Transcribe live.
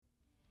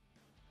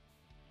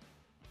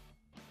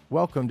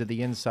Welcome to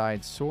the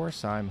Inside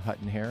Source. I'm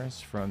Hutton Harris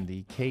from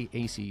the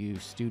ACU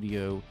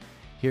studio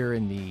here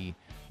in the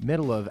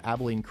middle of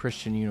Abilene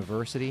Christian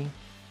University.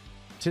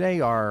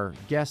 Today our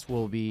guest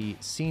will be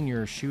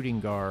senior shooting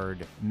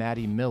guard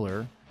Madi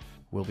Miller.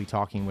 We'll be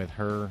talking with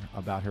her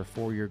about her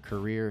 4-year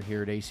career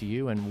here at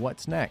ACU and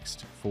what's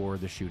next for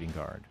the shooting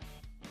guard.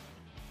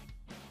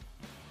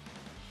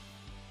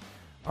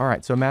 All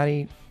right, so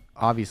Madi,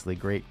 obviously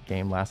great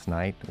game last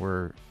night.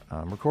 We're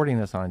recording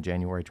this on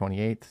January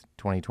 28th,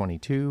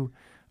 2022.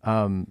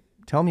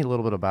 Tell me a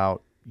little bit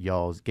about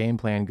y'all's game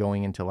plan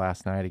going into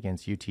last night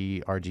against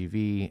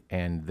RGV,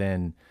 and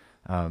then,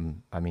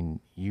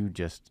 you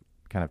just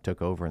kind of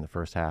took over in the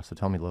first half, so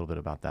tell me a little bit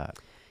about that.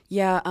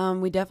 Yeah,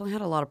 we definitely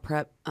had a lot of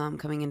prep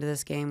coming into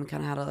this game. We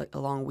kind of had a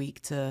long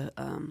week to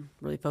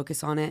really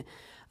focus on it.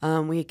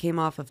 We came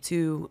off of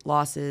 2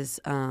 losses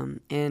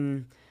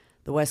in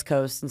the West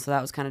Coast, and so that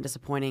was kind of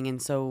disappointing.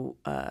 And so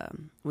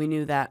we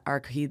knew that our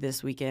key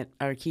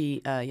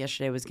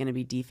yesterday was going to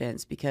be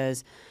defense,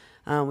 because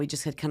we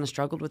just had kind of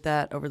struggled with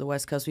that over the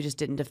West Coast. We just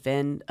didn't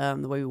defend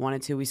the way we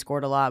wanted to. We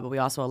scored a lot, but we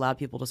also allowed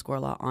people to score a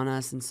lot on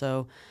us. And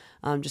so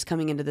just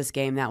coming into this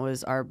game, that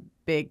was our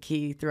big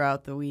key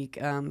throughout the week.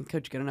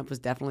 Coach Goodenough was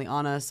definitely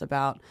on us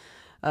about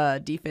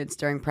defense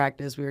during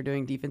practice. We were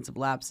doing defensive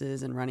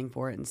lapses and running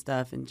for it and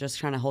stuff, and just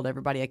trying to hold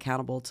everybody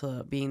accountable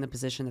to being the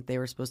position that they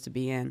were supposed to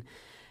be in.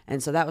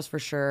 And so that was for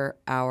sure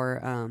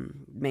our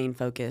main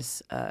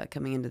focus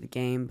coming into the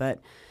game.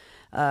 But,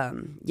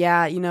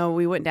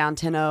 we went down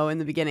 10-0 in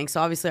the beginning. So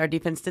obviously our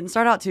defense didn't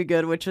start out too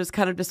good, which was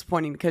kind of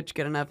disappointing to Coach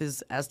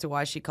Goodenough as to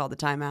why she called the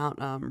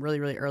timeout really,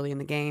 really early in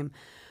the game.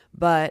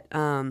 But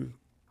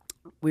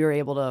we were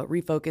able to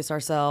refocus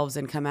ourselves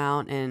and come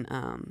out and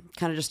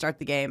kind of just start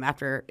the game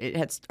after it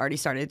had already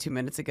started 2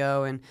 minutes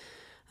ago. And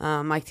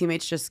my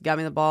teammates just got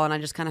me the ball, and I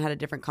just kind of had a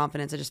different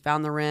confidence. I just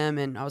found the rim,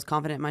 and I was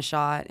confident in my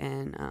shot,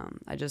 and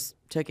I just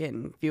took it,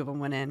 and a few of them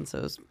went in, so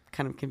it was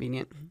kind of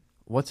convenient.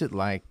 What's it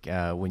like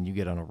when you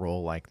get on a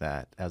roll like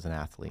that as an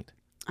athlete?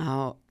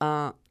 Oh,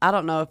 I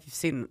don't know if you've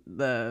seen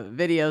the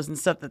videos and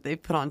stuff that they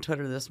put on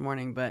Twitter this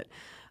morning, but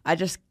I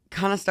just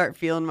kind of start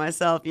feeling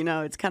myself.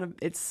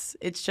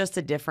 It's just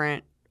a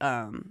different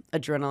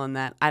adrenaline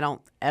that I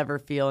don't ever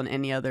feel in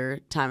any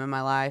other time in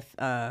my life.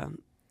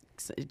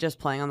 Just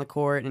playing on the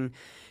court, and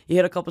you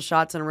hit a couple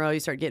shots in a row, you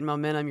start getting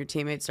momentum, your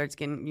teammates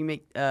you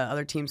make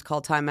other teams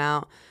call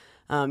timeout.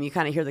 You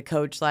kind of hear the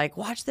coach like,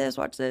 watch this,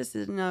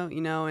 and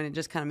it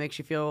just kind of makes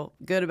you feel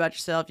good about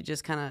yourself. You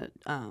just kind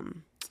of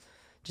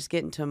just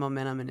get into a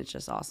momentum, and it's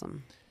just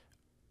awesome.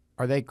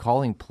 Are they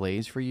calling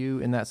plays for you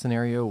in that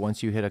scenario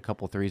once you hit a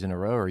couple threes in a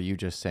row, or are you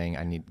just saying,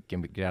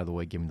 get out of the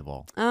way, give me the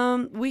ball?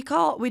 We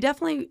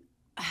definitely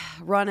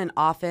run an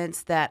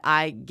offense that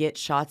I get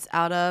shots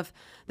out of.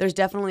 There's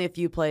definitely a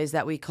few plays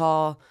that we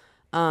call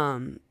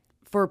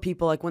for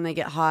people, like when they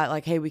get hot,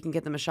 like, hey, we can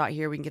get them a shot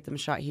here, we can get them a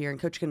shot here, and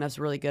Coach Goodenough's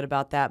really good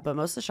about that. But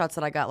most of the shots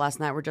that I got last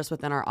night were just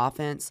within our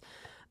offense,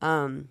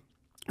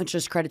 which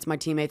just credits my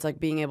teammates, like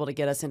being able to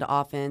get us into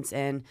offense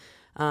and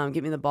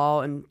get me the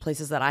ball in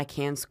places that I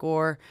can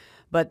score.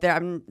 But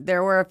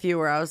there were a few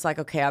where I was like,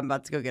 okay, I'm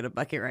about to go get a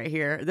bucket right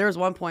here. There was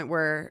one point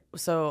where,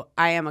 so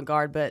I am a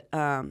guard, but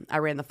I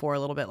ran the 4 a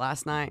little bit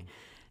last night,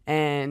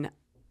 and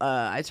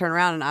I turn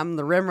around and I'm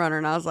the rim runner,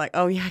 and I was like,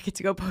 oh yeah, I get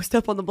to go post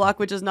up on the block,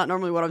 which is not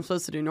normally what I'm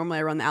supposed to do. Normally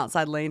I run the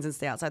outside lanes and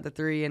stay outside the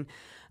 3, and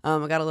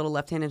I got a little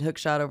left-handed hook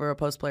shot over a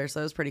post player, so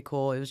it was pretty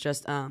cool. It was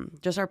just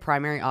our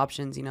primary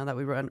options, that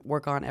we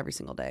work on every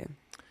single day.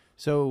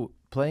 So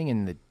playing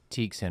in the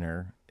Teague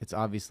Center, it's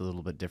obviously a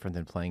little bit different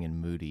than playing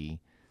in Moody.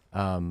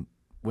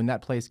 When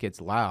that place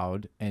gets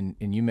loud, and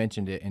you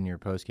mentioned it in your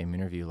post-game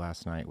interview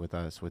last night with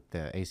us with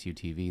the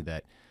ACUTV,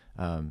 that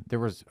there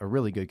was a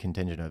really good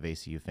contingent of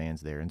ACU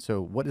fans there. And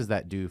so what does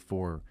that do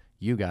for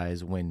you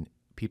guys when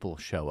people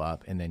show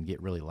up and then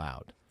get really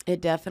loud? It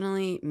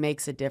definitely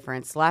makes a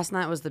difference. Last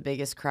night was the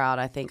biggest crowd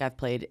I think I've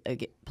played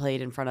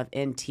in front of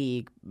in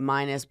Teague,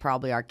 minus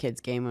probably our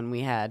kids' game when we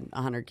had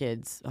 100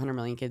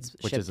 million kids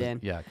shipped in.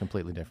 Yeah,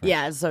 completely different.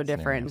 Yeah, it's so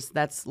different.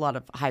 That's a lot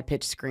of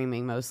high-pitched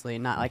screaming mostly,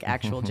 not like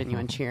actual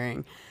genuine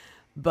cheering.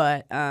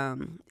 But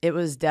it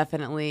was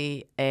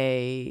definitely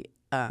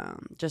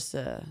just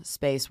a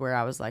space where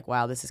I was like,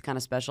 wow, this is kind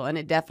of special. And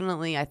it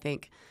definitely, I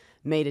think,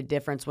 made a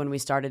difference when we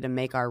started to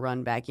make our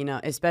run back,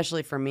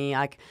 especially for me.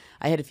 I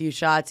hit a few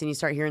shots and you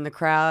start hearing the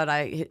crowd.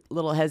 I hit a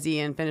little hezzy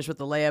and finish with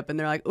the layup, and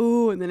they're like,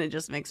 ooh, and then it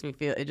just makes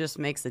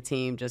the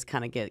team just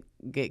kind of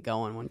get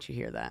going once you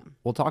hear that.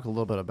 We'll talk a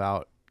little bit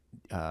about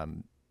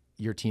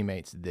your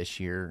teammates this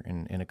year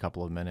in a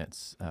couple of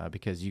minutes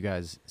because you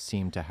guys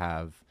seem to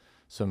have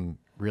some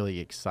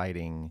really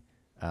exciting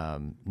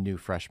new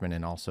freshmen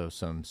and also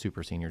some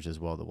super seniors as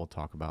well that we'll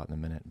talk about in a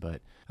minute.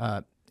 But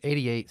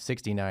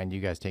 88-69,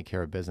 you guys take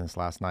care of business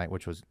last night,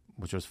 which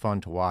was fun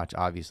to watch,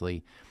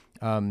 obviously.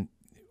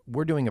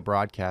 We're doing a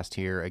broadcast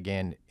here,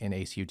 again, in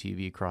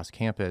ACUTV across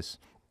campus.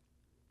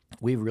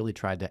 We've really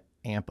tried to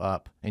amp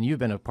up, and you've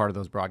been a part of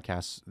those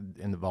broadcasts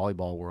in the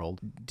volleyball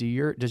world.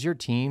 Does your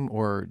team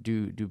or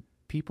do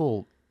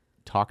people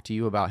talk to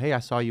you about, hey, I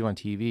saw you on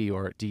TV,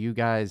 or do you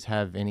guys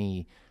have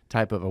any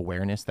type of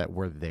awareness that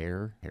we're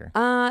there here?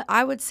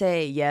 I would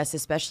say yes,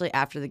 especially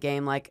after the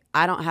game. Like,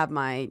 I don't have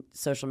my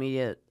social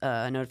media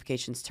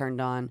notifications turned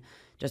on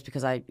just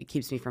because it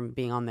keeps me from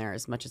being on there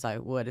as much as I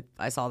would if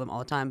I saw them all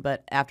the time.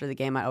 But after the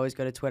game, I always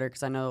go to Twitter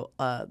because I know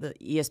the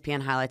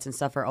ESPN highlights and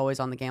stuff are always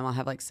on the game. I'll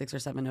have like 6 or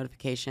 7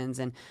 notifications,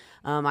 and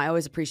I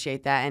always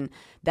appreciate that. And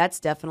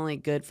that's definitely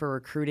good for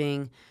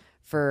recruiting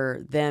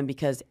for them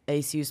because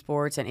ACU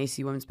sports and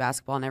ACU women's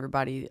basketball and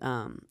everybody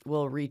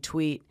will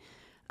retweet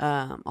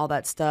all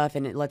that stuff,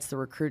 and it lets the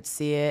recruits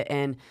see it.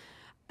 And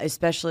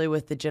especially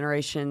with the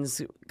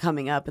generations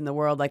coming up in the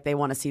world, like they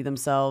want to see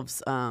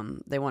themselves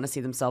in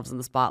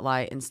the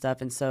spotlight and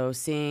stuff. And so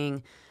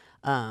seeing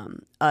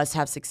us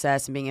have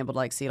success and being able to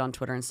like see it on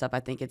Twitter and stuff, I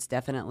think it's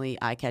definitely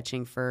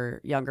eye-catching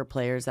for younger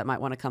players that might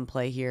want to come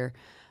play here,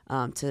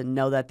 to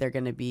know that they're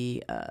going to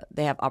be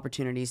they have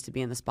opportunities to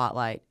be in the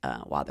spotlight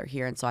while they're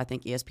here. And so I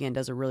think ESPN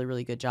does a really,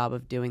 really good job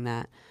of doing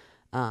that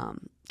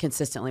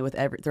consistently with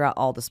throughout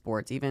all the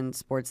sports, even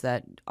sports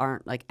that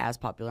aren't like as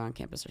popular on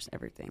campus or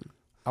everything.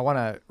 I want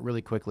to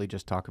really quickly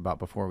just talk about,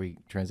 before we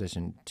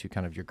transition to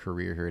kind of your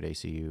career here at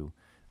ACU.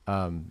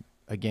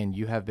 Again,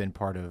 you have been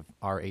part of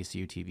our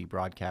ACUTV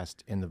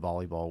broadcast in the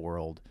volleyball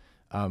world.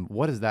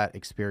 What is that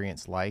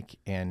experience like,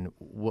 and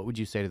what would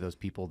you say to those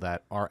people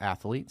that are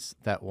athletes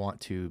that want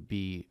to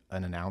be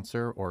an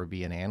announcer or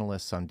be an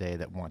analyst someday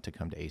that want to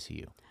come to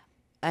ACU?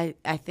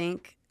 I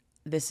think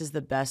this is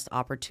the best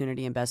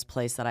opportunity and best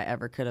place that I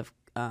ever could have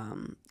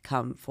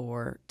come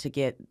for, to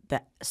get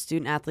the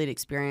student athlete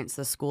experience,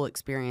 the school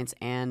experience,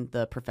 and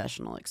the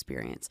professional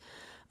experience.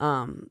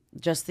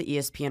 Just the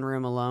ESPN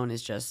room alone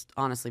is just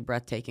honestly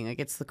breathtaking. Like,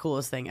 it's the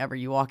coolest thing ever.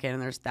 You walk in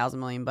and there's 1,000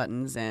 million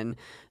buttons and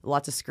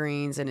lots of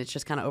screens, and it's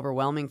just kind of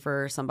overwhelming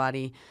for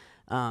somebody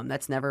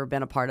that's never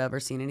been a part of or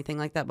seen anything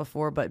like that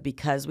before. But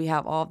because we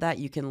have all of that,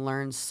 you can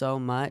learn so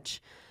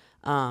much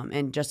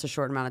in just a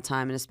short amount of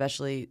time. And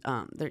especially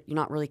you're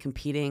not really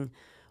competing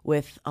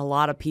with a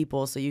lot of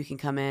people, so you can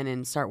come in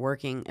and start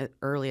working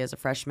early as a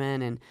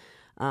freshman, and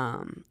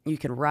you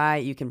can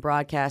write, you can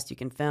broadcast, you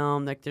can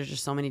film. Like, there's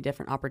just so many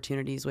different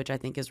opportunities, which I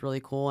think is really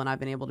cool, and I've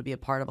been able to be a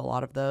part of a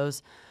lot of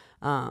those.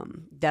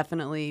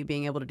 Definitely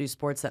being able to do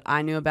sports that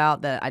I knew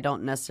about that I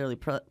don't necessarily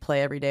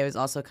play every day has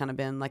also kind of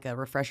been like a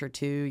refresher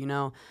too. You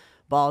know,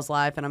 ball's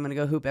life, and I'm going to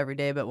go hoop every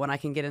day, but when I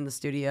can get in the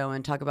studio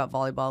and talk about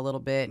volleyball a little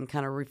bit and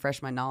kind of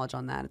refresh my knowledge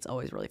on that, it's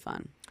always really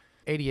fun.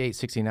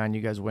 88-69, you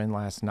guys win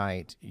last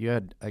night. You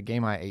had a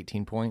game-high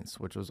 18 points,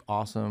 which was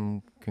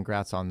awesome.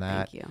 Congrats on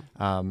that. Thank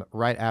you.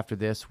 Right after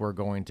this, we're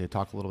going to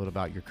talk a little bit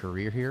about your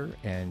career here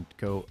and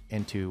go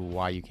into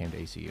why you came to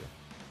ACU.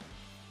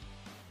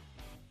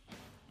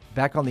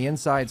 Back on the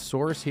Inside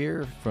Source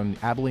here from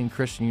Abilene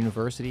Christian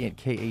University and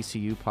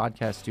KACU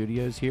Podcast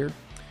Studios here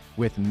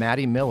with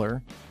Maddie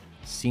Miller,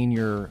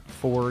 senior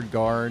forward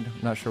guard.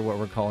 I'm not sure what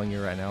we're calling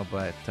you right now,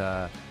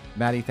 but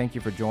Maddie, thank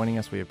you for joining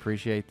us. We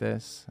appreciate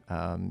this.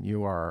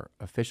 You are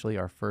officially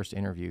our first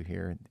interview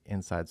here at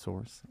Inside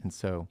Source. And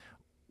so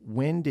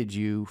when did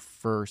you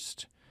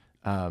first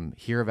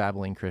hear of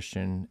Abilene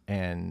Christian,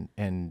 and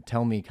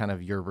tell me kind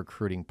of your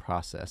recruiting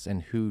process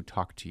and who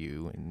talked to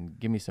you, and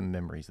give me some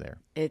memories there?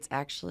 It's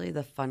actually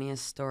the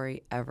funniest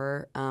story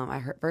ever.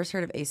 I first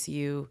heard of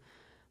ACU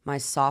my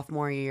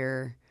sophomore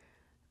year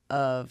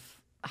of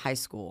high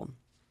school,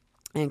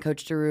 and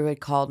Coach DeRue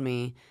had called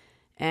me.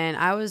 And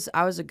I was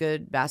a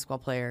good basketball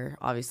player,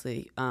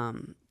 obviously,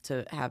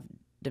 to have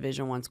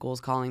Division I schools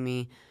calling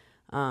me.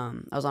 I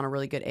was on a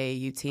really good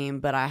AAU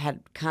team, but I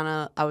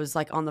was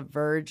like on the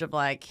verge of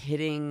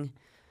hitting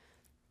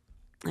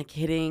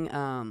the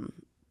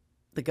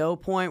go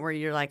point where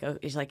you're like,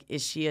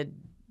 is she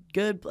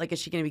going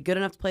to be good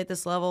enough to play at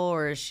this level,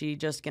 or is she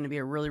just going to be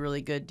a really,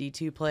 really good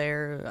D2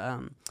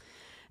 player?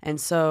 And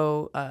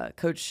so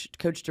Coach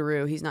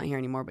DeRue, he's not here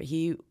anymore, but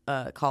he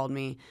called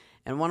me,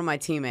 and one of my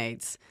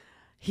teammates,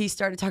 he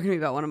started talking to me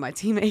about one of my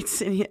teammates,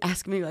 and he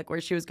asked me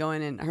where she was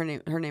going, and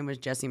her name was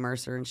Jessie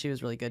Mercer, and she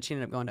was really good. She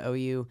ended up going to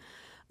OU,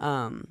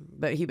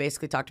 but he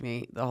basically talked to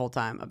me the whole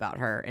time about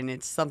her, and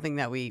it's something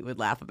that we would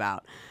laugh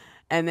about.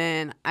 And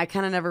then I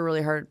kind of never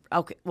really heard.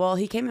 Okay, well,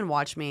 he came and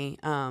watched me.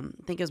 I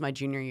think it was my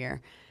junior year,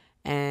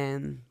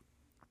 and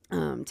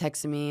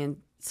texted me and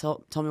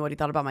told me what he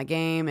thought about my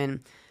game,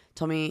 and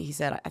told me, he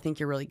said, I think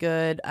you're really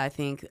good. I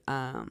think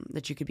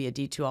that you could be a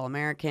D2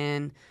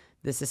 All-American.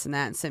 This, and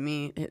that, and sent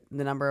me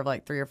the number of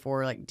 3 or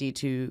 4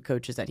 D2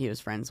 coaches that he was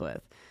friends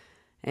with.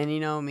 And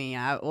you know me,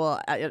 I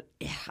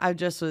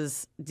just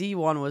was,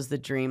 D1 was the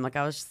dream.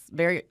 I was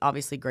very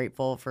obviously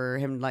grateful for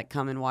him to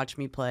come and watch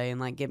me play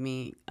and give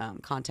me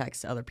contacts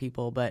to other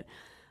people. But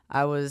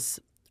I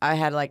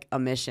had a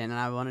mission, and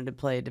I wanted to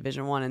play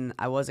Division I, and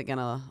I wasn't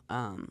gonna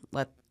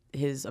let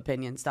his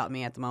opinion stop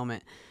me at the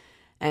moment.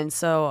 And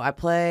so I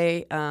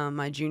play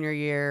my junior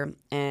year,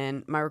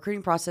 and my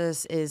recruiting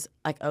process is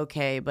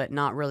okay, but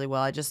not really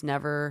well. I just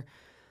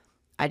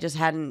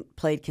hadn't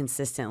played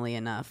consistently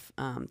enough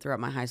throughout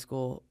my high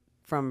school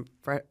from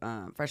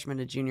freshman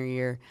to junior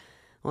year.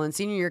 Well, then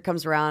senior year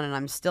comes around and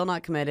I'm still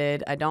not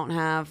committed. I don't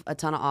have a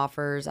ton of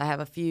offers. I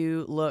have a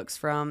few looks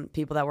from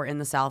people that were in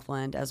the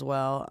Southland as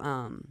well.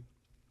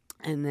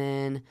 And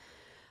then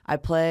I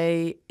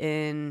play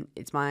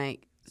it's my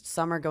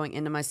summer going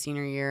into my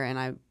senior year,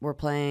 and we're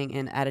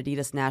playing at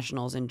Adidas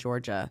Nationals in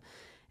Georgia.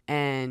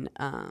 And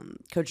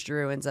Coach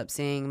Drew ends up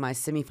seeing my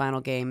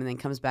semifinal game and then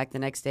comes back the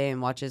next day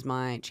and watches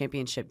my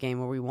championship game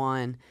where we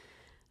won.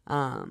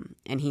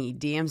 And he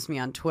DMs me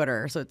on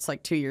Twitter. So it's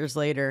like 2 years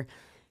later.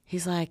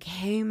 He's like,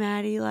 "Hey,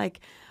 Maddie, like,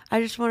 I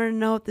just wanted to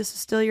know if this is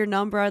still your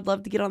number. I'd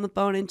love to get on the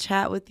phone and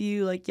chat with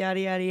you, like, yada,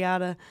 yada,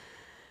 yada."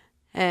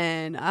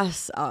 And I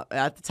was,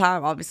 at the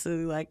time,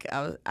 obviously, like,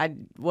 I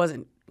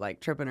wasn't, like,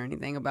 tripping or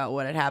anything about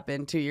what had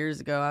happened 2 years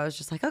ago. I was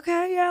just like,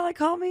 okay, yeah, like,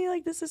 call me,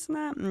 like, this and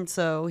that. And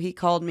so he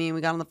called me, and we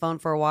got on the phone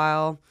for a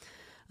while.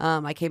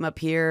 I came up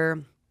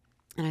here,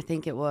 and I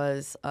think it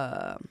was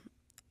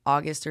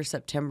August or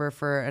September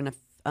for an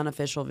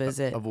unofficial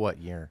visit. Of what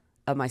year?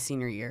 Of my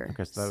senior year.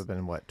 Okay, so that would have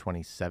been, what,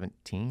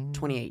 2017?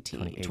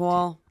 2018.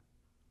 Well,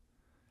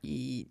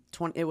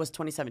 it was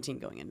 2017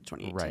 going into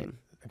 2018. Right,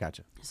 I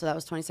gotcha. So that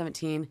was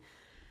 2017.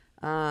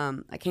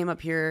 I came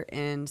up here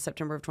in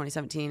September of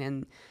 2017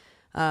 and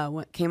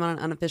came on an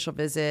unofficial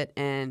visit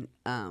and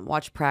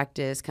watched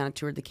practice, kind of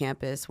toured the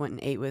campus, went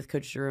and ate with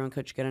Coach Drew and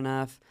Coach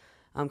Goodenough.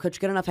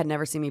 Coach Goodenough had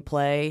never seen me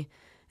play,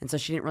 and so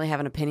she didn't really have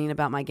an opinion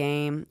about my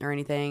game or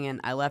anything,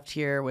 and I left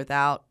here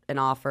without an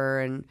offer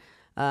and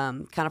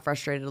kind of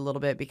frustrated a little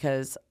bit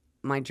because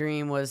my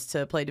dream was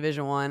to play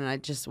Division I, and I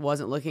just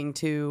wasn't looking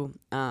too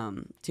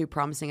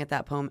promising at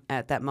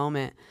that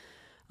moment.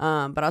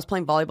 But I was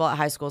playing volleyball at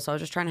high school, so I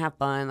was just trying to have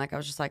fun. Like, I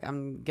was just like,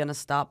 I'm going to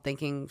stop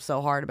thinking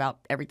so hard about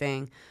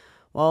everything.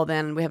 Well,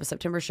 then we have a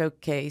September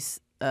showcase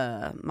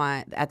at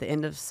the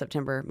end of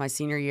September, my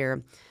senior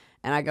year,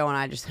 and I go and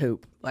I just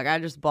hoop. Like, I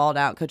just balled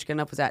out. Coach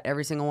Goodenough was at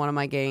every single one of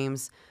my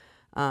games.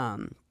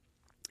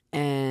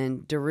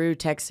 And Daru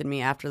texted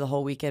me after the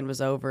whole weekend was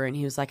over, and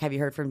he was like, "Have you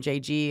heard from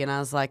JG?" And I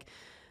was like,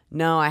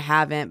 "No, I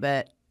haven't."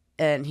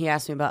 And he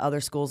asked me about other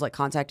schools, like,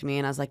 contacting me,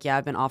 and I was like, "Yeah,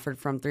 I've been offered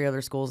from 3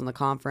 other schools in the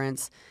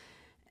conference,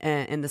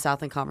 and in the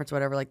Southland Conference,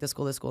 whatever, like this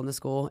school, and this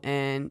school."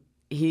 And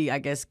he, I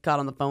guess, got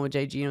on the phone with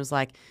JG and was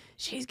like,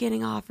 "She's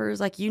getting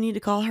offers. Like, you need to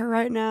call her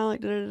right now."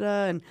 Like, da da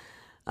da.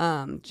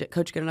 And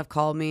Coach Goodenough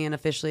called me and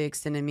officially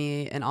extended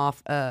me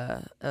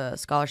a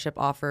scholarship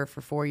offer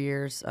for 4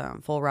 years,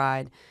 full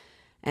ride.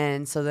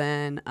 And so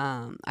then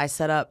I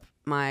set up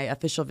my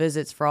official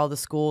visits for all the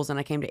schools, and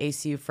I came to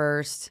ACU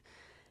first.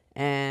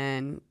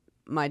 And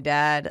my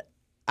dad,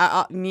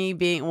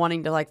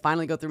 wanting to, like,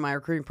 finally go through my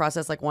recruiting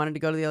process, like, wanted to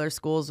go to the other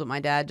schools, but my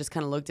dad just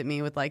kind of looked at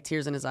me with, like,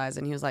 tears in his eyes,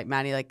 and he was like,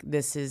 "Maddie, like,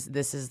 this is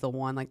the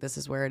one, like, this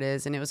is where it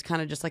is." And it was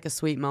kind of just like a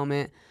sweet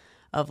moment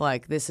of,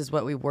 like, this is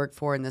what we worked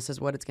for, and this is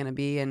what it's going to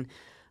be. And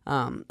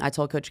I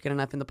told Coach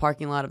Goodenough in the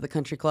parking lot of the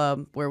country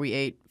club where we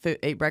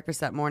ate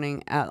breakfast that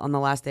morning on the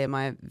last day of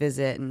my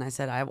visit, and I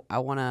said, I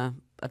want to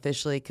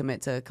officially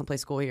commit to come play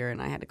school here. And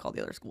I had to call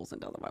the other schools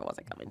and tell them I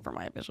wasn't coming for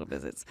my official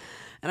visits.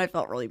 And I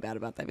felt really bad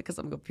about that because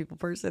I'm a people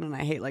person, and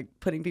I hate, like,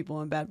 putting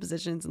people in bad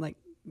positions and, like,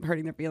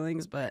 hurting their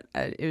feelings. But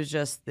it was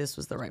just, this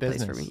was the right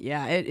place for me.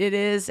 Yeah, it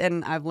is.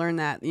 And I've learned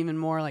that even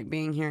more, like,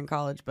 being here in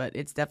college, but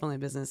it's definitely a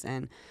business,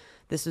 and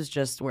this is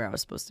just where I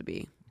was supposed to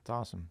be. It's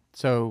awesome.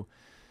 So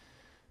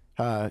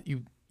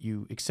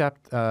you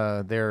accept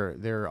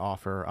their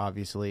offer,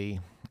 obviously.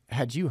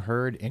 Had you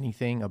heard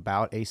anything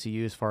about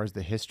ACU as far as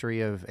the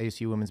history of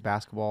ACU women's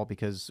basketball?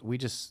 Because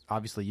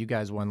obviously you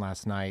guys won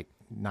last night,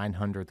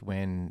 900th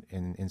win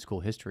in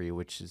school history,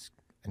 which is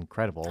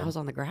incredible. I was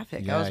on the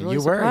graphic. Yeah, I was really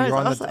you were. surprised. You were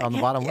on the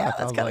Yeah, bottom yeah, left.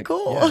 that's kind of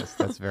cool. Yes,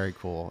 that's very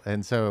cool.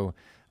 And so,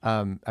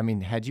 I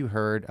mean, had you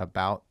heard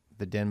about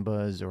the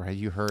Denbas, or had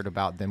you heard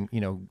about them,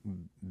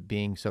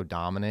 being so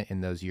dominant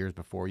in those years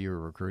before you were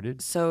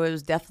recruited? So it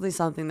was definitely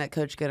something that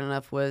Coach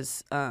Goodenough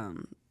was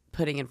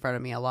putting in front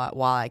of me a lot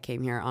while I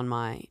came here on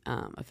my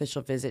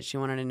official visit. She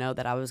wanted to know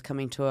that I was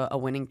coming to a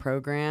winning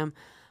program.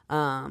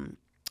 The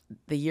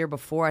year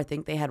before, I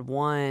think they had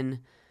won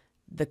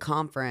the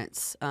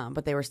conference,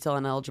 but they were still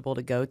ineligible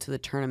to go to the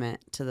tournament,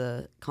 to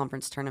the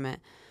conference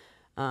tournament.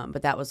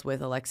 But that was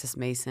with Alexis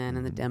Mason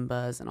and the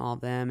Denbas and all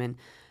of them.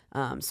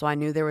 And so I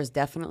knew there was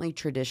definitely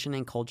tradition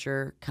and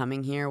culture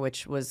coming here,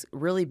 which was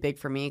really big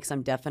for me because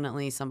I'm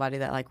definitely somebody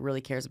that, like, really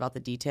cares about the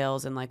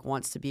details and, like,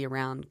 wants to be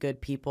around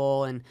good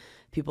people and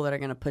people that are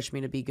going to push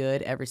me to be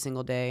good every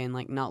single day and,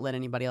 like, not let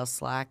anybody else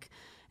slack.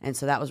 And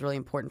so that was really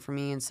important for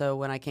me. And so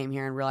when I came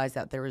here and realized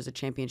that there was a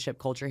championship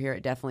culture here,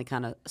 it definitely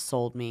kind of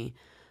sold me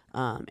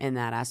in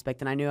that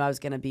aspect. And I knew I was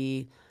going to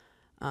be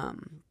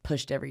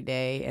pushed every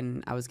day,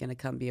 and I was going to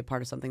come be a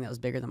part of something that was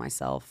bigger than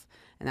myself.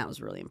 And that was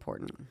really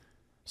important.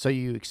 So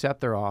you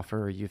accept their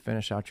offer, you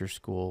finish out your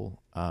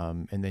school,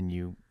 and then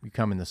you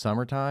come in the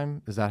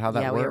summertime? Is that how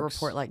that works? Yeah, we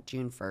report like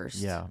June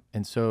 1st. Yeah.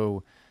 And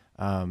so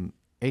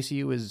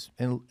ACU is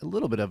in a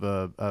little bit of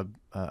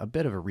a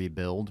bit of a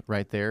rebuild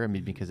right there. I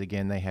mean, because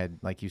again, they had,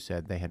 like you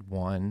said, they had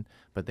won,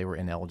 but they were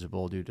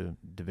ineligible due to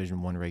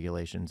Division I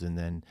regulations, and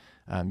then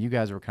you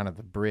guys were kind of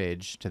the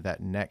bridge to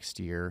that next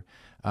year.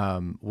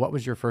 What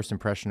was your first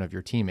impression of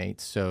your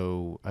teammates?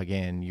 So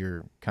again,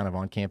 you're kind of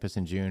on campus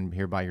in June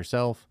here by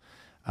yourself.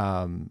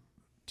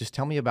 Just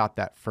tell me about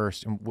that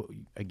first. And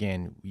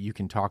again, you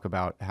can talk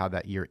about how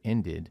that year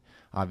ended,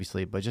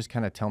 obviously, but just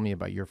kind of tell me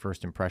about your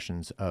first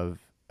impressions of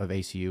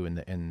ACU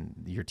and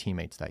your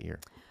teammates that year.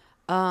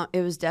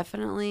 It was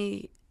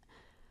definitely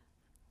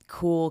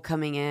cool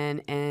coming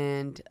in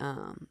and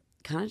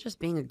kind of just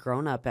being a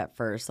grown up at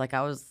first. Like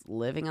I was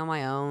living on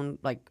my own.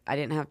 Like I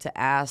didn't have to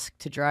ask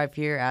to drive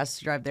here, ask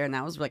to drive there, and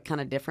that was like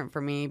kind of different for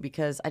me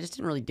because I just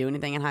didn't really do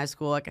anything in high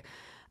school. Like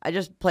I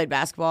just played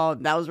basketball.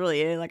 And that was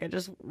really it. Like I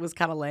just was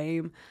kind of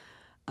lame.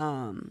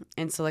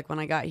 And so like when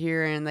I got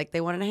here and like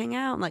they wanted to hang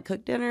out and like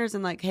cook dinners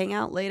and like hang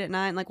out late at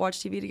night and like watch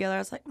TV together, I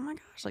was like, oh my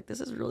gosh, like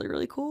this is really,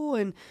 really cool.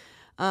 And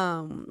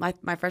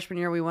my freshman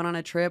year we went on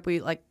a trip.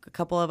 We like a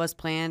couple of us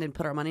planned and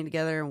put our money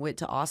together and went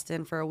to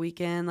Austin for a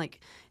weekend.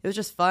 Like it was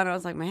just fun. I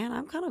was like, man,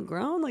 I'm kind of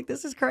grown. Like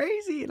this is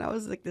crazy. And I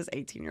was like this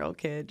 18-year-old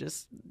kid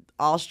just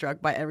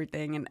awestruck by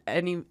everything.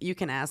 And you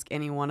can ask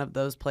any one of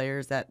those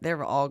players that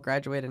they're all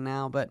graduated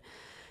now, but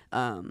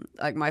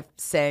like my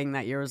saying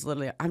that year was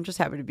literally, I'm just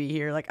happy to be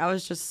here. Like I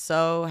was just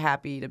so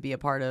happy to be a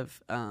part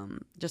of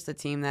just a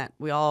team that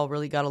we all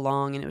really got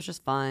along, and it was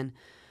just fun.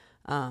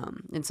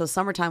 And so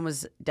summertime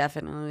was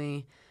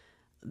definitely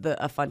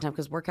a fun time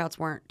because workouts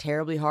weren't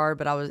terribly hard,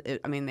 but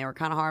I mean, they were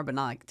kind of hard, but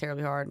not like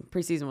terribly hard.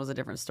 Preseason was a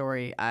different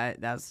story.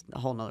 That's a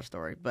whole nother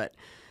story, but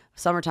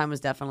summertime was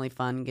definitely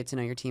fun. Get to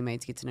know your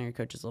teammates, get to know your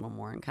coaches a little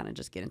more, and kind of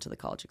just get into the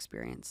college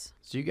experience.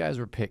 So you guys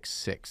were picked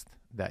 6th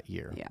that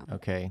year. Yeah.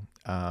 Okay.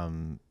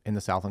 In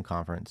the Southland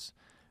Conference.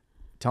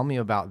 Tell me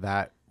about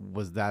that.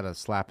 Was that a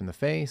slap in the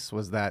face?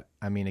 Was that,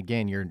 I mean,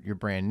 again, you're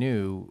brand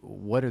new.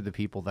 What are the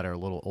people that are a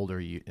little older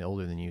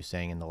than you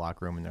saying in the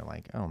locker room, and they're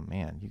like, oh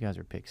man, you guys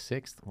are picked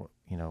 6th?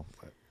 You know.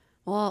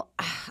 Well,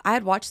 I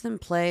had watched them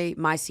play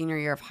my senior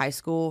year of high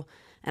school,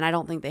 and I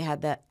don't think they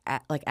had that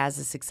like as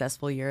a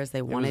successful year as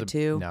they wanted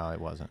to. No, it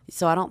wasn't.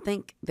 So I don't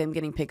think them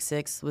getting picked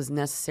 6th was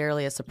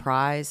necessarily a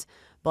surprise,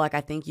 but like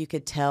I think you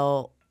could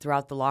tell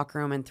throughout the locker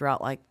room and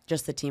throughout like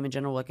just the team in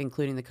general, like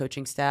including the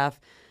coaching staff,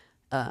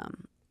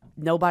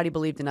 nobody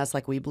believed in us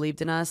like we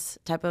believed in us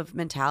type of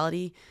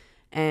mentality.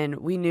 And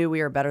we knew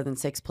we were better than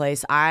 6th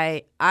place.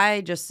 I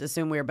just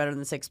assumed we were better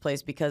than 6th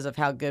place because of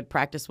how good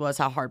practice was,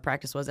 how hard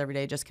practice was every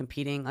day, just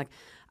competing. Like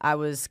I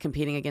was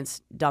competing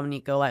against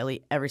Dominique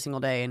Golightly every single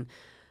day. And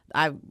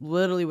I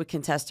literally would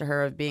contest to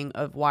her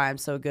of why I'm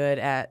so good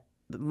at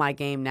my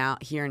game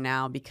here and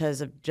now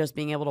because of just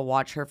being able to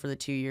watch her for the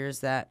 2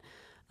 years that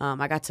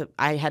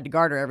I had to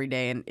guard her every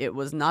day, and it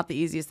was not the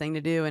easiest thing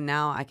to do. And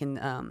now I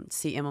can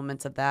see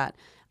elements of that.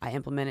 I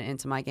implement it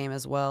into my game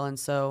as well. And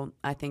so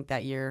I think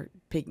that year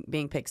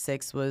being picked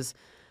 6th was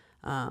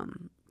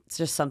it's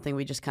just something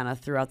we just kind of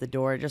threw out the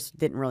door. It just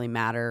didn't really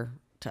matter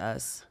to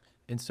us.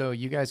 And so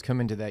you guys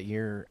come into that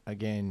year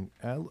again,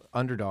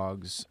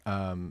 underdogs,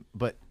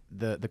 but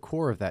the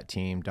core of that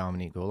team: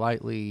 Dominique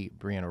Golightly,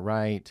 Brianna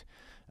Wright,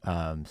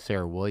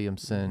 Sarah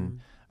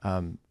Williamson.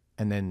 Mm-hmm.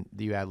 And then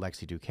you add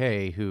Lexi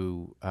Duque,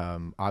 who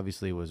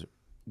obviously was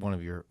one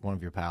of your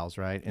pals,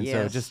 right? And yes,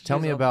 so just tell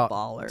me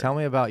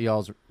about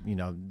y'all's,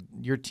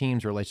 your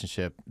team's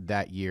relationship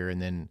that year,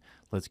 and then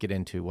let's get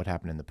into what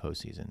happened in the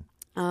postseason.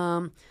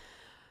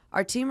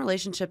 Our team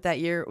relationship that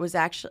year was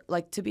actually,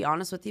 like, to be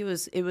honest with you,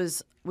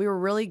 we were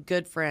really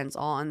good friends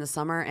all in the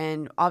summer,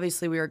 and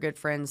obviously we were good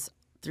friends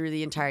through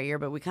the entire year,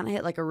 but we kind of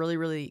hit like a really,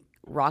 really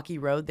rocky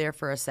road there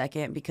for a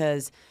second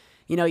because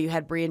you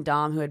had Bree and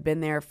Dom, who had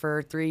been there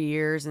for 3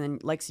 years, and then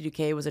Lexi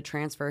Duque was a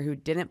transfer who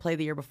didn't play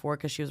the year before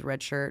because she was a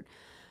redshirt.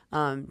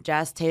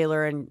 Jazz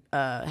Taylor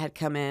had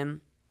come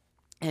in,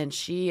 and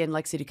she and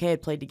Lexi Duque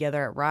had played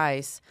together at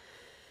Rice,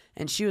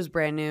 and she was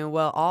brand new.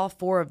 Well, all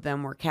 4 of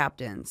them were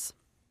captains,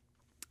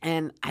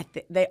 and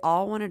they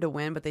all wanted to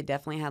win, but they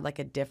definitely had like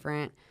a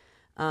different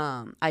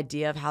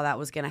idea of how that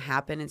was going to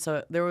happen. And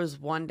so there was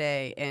one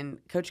day, and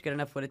Coach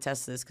Goodenough would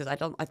attest to this because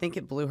I think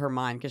it blew her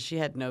mind because she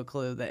had no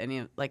clue that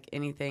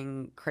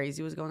anything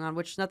crazy was going on.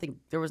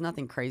 There was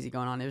nothing crazy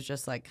going on. It was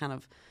just like kind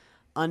of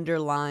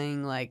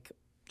underlying like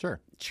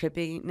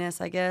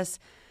trippiness, I guess.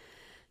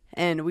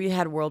 And we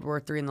had World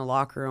War III in the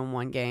locker room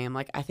one game.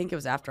 Like I think it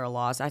was after a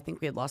loss. I think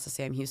we had lost to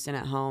Sam Houston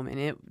at home, and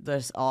it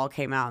just all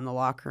came out in the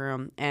locker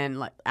room. And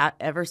like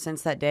ever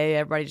since that day,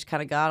 everybody just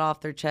kind of got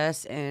off their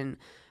chest, and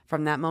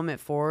from that moment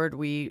forward,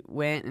 we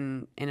went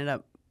and ended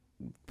up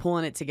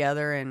pulling it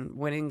together and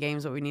winning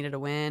games that we needed to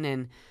win,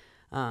 and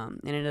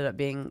it ended up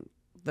being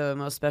the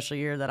most special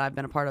year that I've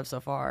been a part of so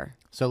far.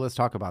 So let's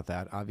talk about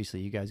that. Obviously,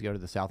 you guys go to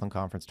the Southland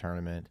Conference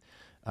tournament.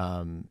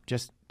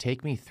 Just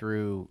take me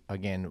through,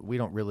 again, we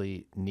don't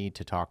really need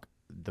to talk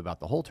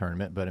about the whole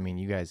tournament, but I mean,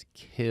 you guys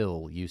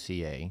kill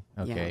UCA,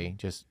 okay?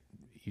 Yeah.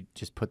 You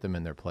just put them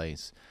in their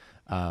place.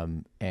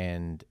 And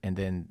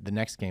then the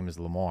next game is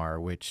Lamar,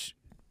 which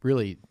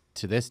really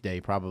to this day,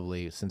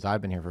 probably since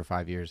I've been here for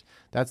 5 years,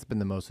 that's been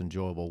the most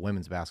enjoyable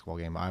women's basketball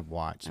game I've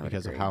watched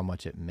because of how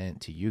much it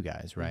meant to you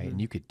guys, right?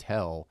 And you could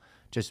tell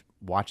just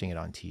watching it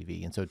on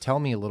TV. And so tell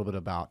me a little bit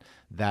about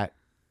that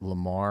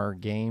Lamar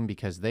game,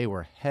 because they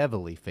were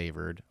heavily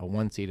favored, a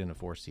 1 seed and a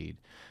 4 seed.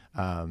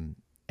 And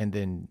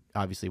then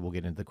obviously we'll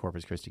get into the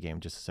Corpus Christi game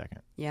in just a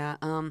second. Yeah.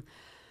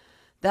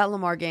 That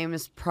Lamar game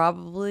was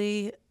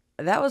probably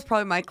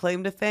my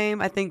claim to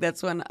fame. I think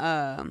that's when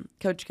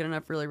Coach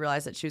Goodenough really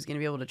realized that she was going to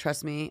be able to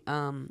trust me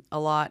a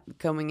lot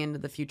going into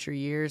the future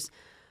years.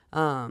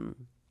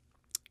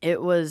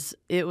 It was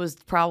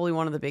probably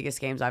one of the biggest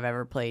games I've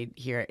ever played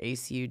here at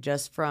ACU,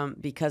 just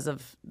because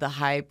of the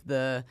hype.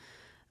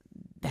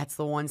 That's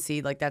the 1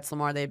 seed, like that's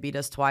Lamar. They beat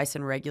us twice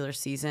in regular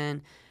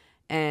season,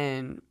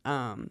 and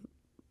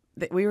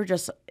it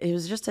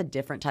was just a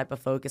different type of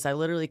focus. I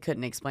literally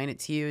couldn't explain it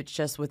to you. It's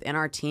just within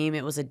our team,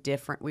 it was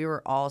we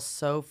were all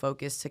so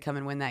focused to come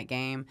and win that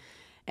game.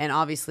 And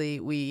obviously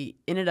we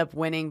ended up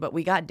winning, but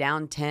we got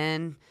down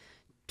 10,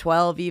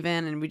 12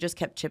 even, and we just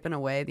kept chipping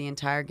away the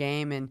entire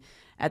game. And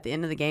at the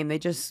end of the game, they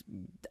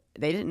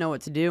didn't know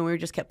what to do. And we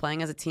just kept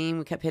playing as a team.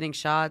 We kept hitting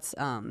shots.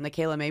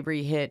 Nikayla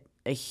Mabry hit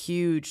a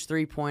huge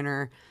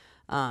 3-pointer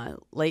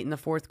late in the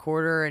fourth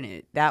quarter,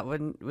 and that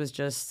one was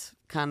just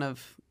kind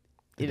of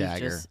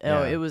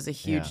it was a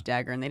huge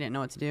dagger, and they didn't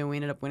know what to do. We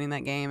ended up winning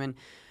that game, and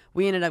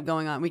we ended up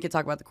going on. We could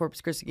talk about the Corpus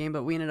Christi game,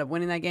 but we ended up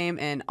winning that game,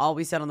 and all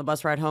we said on the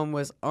bus ride home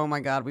was, "Oh my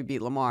God, we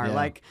beat Lamar!"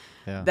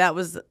 That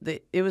was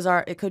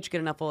Coach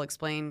Goodenough will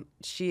explain.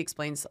 She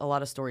explains a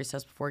lot of stories to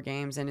us before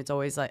games, and it's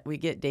always like we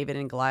get David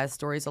and Goliath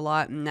stories a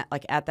lot, and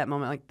at that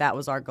moment, that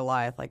was our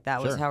Goliath.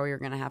 That was how we were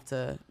gonna have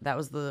to. That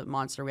was the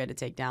monster we had to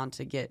take down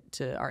to get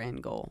to our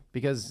end goal.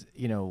 Because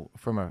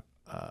from a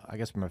I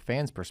guess from a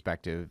fan's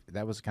perspective,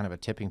 that was kind of a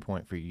tipping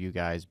point for you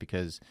guys,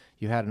 because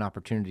you had an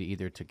opportunity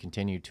either to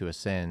continue to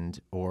ascend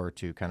or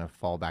to kind of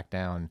fall back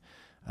down,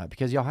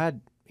 because y'all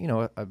had,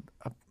 a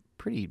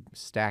pretty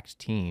stacked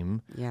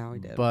team. Yeah, we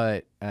did.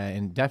 But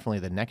and definitely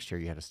the next year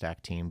you had a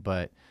stacked team,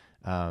 but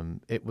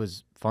it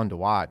was fun to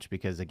watch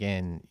because,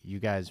 again, you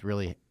guys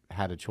really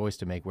had a choice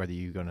to make whether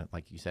you're going to,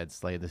 like you said,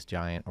 slay this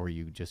giant, or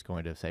you just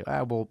going to say,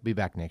 we'll be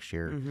back next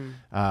year.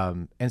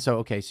 And so,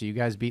 okay, so you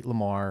guys beat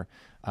Lamar.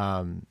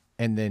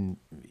 And then,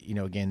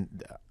 again,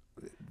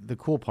 the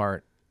cool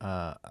part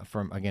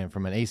from an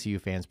ACU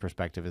fan's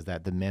perspective is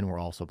that the men were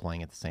also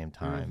playing at the same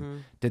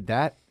time. Did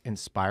that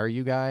inspire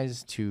you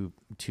guys to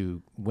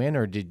win,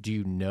 or do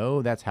you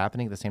know that's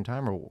happening at the same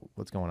time, or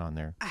what's going on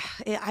there?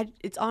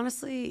 It's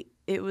honestly,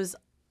 it was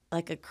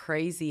like a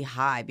crazy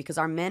high because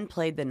our men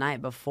played the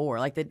night before.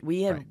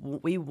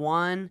 We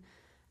won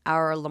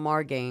our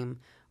Lamar game.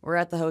 We're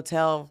at the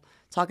hotel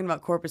talking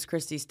about Corpus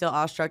Christi, still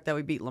awestruck that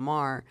we beat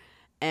Lamar.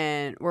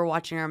 And we're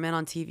watching our men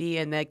on TV,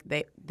 and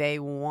they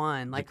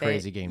won.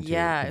 Crazy game, too.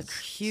 Yeah, it's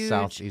huge.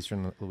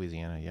 Southeastern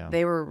Louisiana, yeah.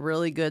 They were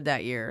really good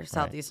that year.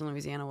 Southeastern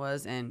Louisiana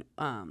was. And,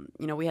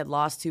 we had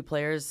lost 2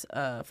 players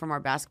from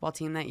our basketball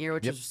team that year,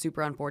 which was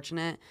super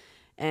unfortunate.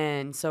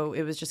 And so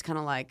it was just kind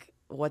of like,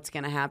 what's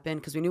going to happen?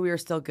 Because we knew we were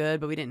still good,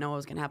 but we didn't know what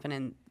was going to happen.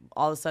 And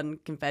all of a sudden,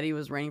 confetti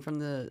was raining from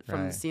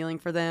the ceiling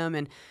for them.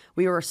 And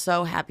we were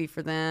so happy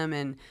for them.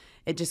 And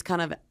it just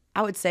kind of...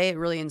 I would say it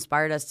really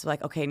inspired us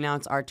to okay, now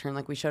it's our turn.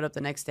 We showed up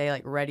the next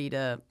day ready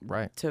to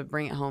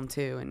bring it home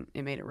too, and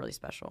it made it really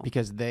special.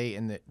 Because they,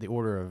 in the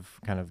order of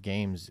kind of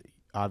games,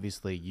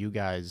 obviously you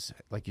guys,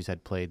 like you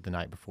said, played the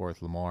night before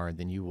with Lamar, and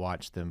then you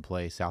watched them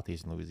play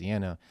Southeastern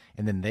Louisiana,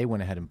 and then they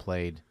went ahead and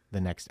played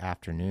the next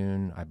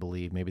afternoon, I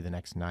believe, maybe the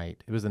next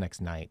night. It was the next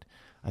night,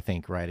 I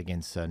think,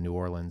 against New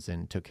Orleans,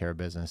 and took care of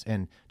business.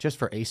 And just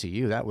for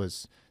ACU, that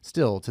was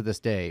still, to this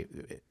day,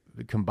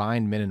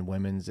 combined men and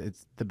women's,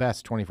 it's the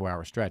best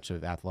 24-hour stretch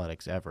of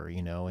athletics ever,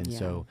 and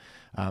so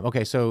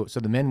so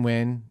the men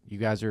win. You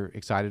guys are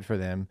excited for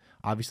them.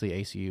 Obviously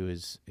ACU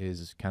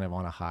is kind of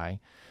on a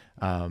high,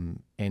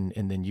 and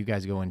then you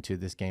guys go into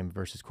this game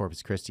versus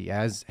Corpus Christi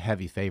as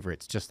heavy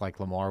favorites, just like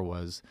Lamar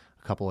was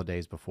a couple of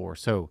days before.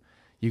 So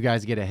you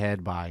guys get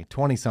ahead by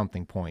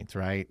 20-something points,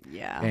 right?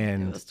 Yeah,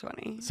 and it was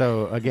 20.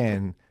 So,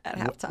 again, at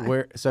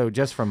halftime. So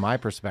just from my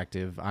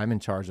perspective, I'm in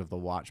charge of the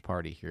watch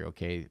party here,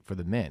 okay, for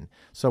the men.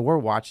 So we're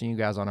watching you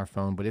guys on our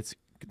phone, but it's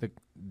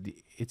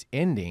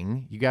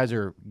ending. You guys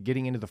are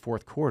getting into the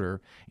fourth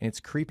quarter, and it's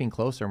creeping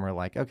closer, and we're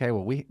like, okay,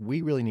 well, we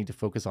really need to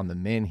focus on the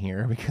men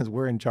here because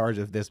we're in charge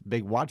of this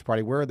big watch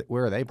party. Where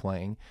are they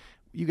playing?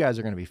 You guys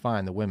are going to be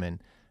fine, the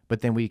women.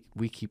 But then we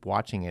keep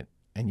watching it,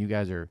 and you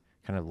guys are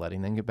kind of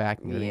letting them get back.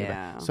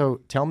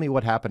 So tell me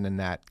what happened in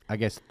that, I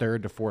guess,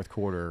 third to fourth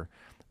quarter,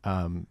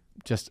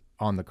 just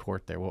on the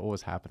court there. What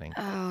was happening?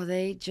 Oh,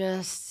 they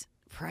just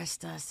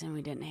pressed us, and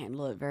we didn't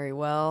handle it very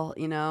well.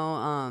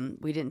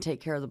 We didn't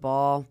take care of the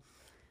ball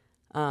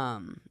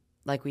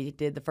like we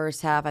did the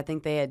first half. I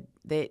think they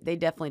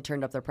definitely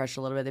turned up their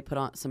pressure a little bit. They put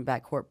on some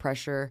backcourt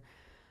pressure,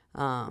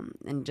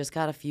 and just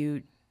got a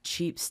few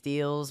cheap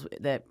steals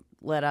that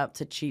led up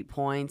to cheap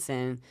points.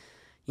 And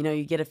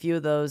you get a few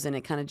of those, and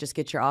it kind of just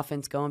gets your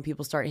offense going.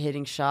 People start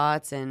hitting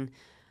shots, and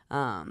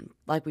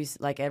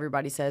like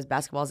everybody says,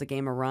 basketball is a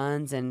game of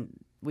runs, and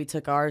we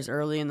took ours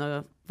early in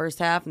the first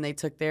half, and they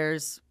took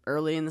theirs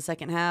early in the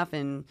second half,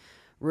 and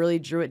really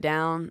drew it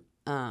down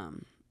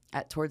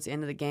towards the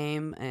end of the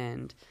game.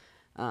 And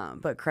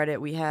but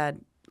credit, we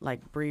had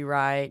like Bree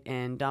Wright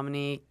and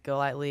Dominique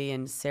Golightly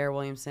and Sarah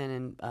Williamson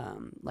and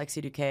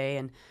Lexi Duque,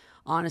 and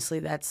honestly,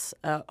 that's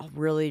a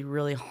really,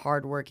 really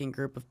hardworking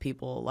group of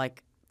people,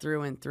 like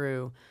through and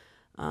through.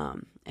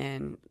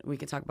 And we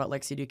can talk about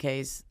Lexi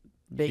Duque's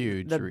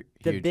the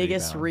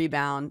biggest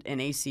rebound in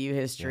ACU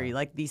history. Yeah.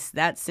 Like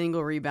that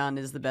single rebound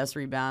is the best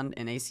rebound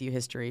in ACU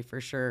history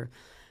for sure,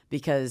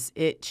 because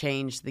it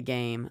changed the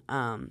game.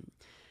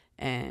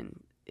 And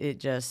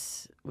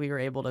we were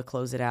able to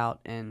close it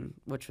out, and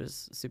which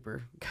was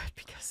super good,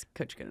 because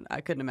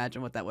I couldn't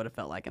imagine what that would have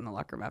felt like in the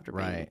locker room after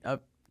being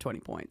up 20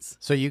 points.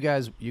 So you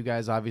guys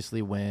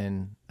obviously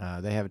win.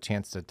 They have a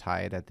chance to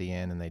tie it at the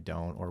end, and they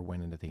don't, or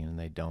win it at the end and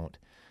they don't.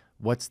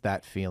 What's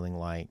that feeling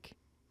like,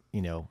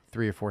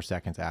 3 or 4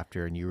 seconds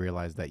after, and you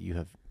realize that you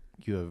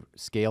have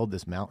scaled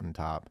this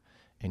mountaintop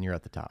and you're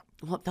at the top?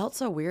 Well, it felt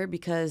so weird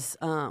because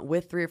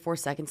with 3 or 4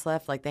 seconds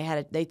left, like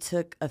they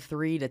took a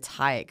 3 to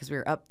tie it because we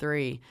were up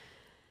 3,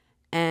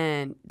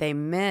 and they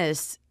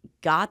missed,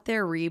 got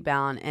their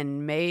rebound,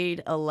 and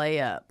made a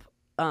layup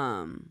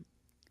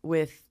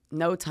with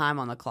no time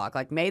on the clock.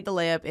 Like made the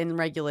layup in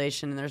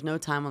regulation, and there's no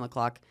time on the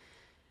clock,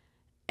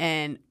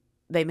 and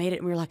they made it,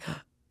 and we were like,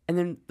 and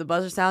then the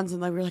buzzer sounds,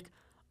 and like we were like,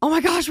 oh my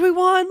gosh, we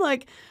won!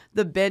 Like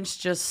the bench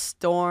just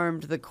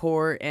stormed the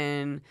court,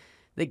 and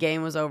the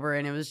game was over,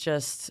 and it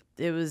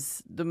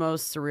was the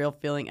most surreal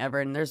feeling ever.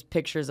 And there's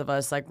pictures of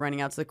us like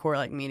running out to the court,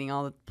 like meeting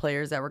all the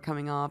players that were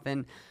coming off,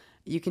 and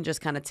you can just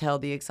kind of tell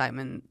the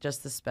excitement,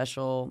 just the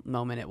special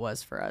moment it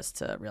was for us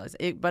to realize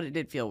it. But it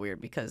did feel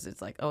weird because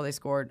it's like, oh, they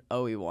scored,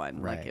 oh, we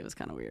won. Right. Like it was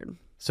kind of weird.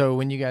 So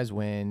when you guys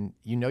win,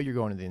 you're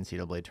going to the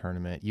NCAA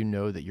tournament. You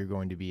know that you're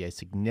going to be a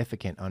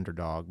significant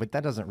underdog, but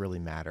that doesn't really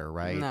matter,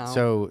 right? No,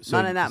 so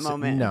not in that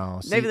moment.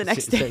 No. Maybe the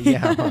next day.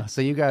 Yeah.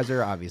 So you guys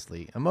are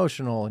obviously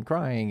emotional and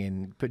crying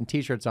and putting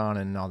T-shirts on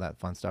and all that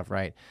fun stuff,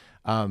 right?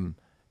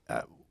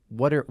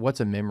 What's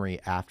a memory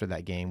after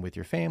that game with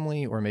your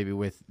family, or maybe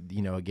with,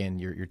 again,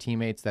 your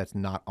teammates that's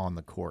not on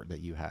the court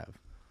that you have?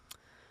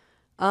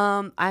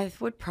 I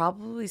would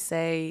probably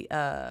say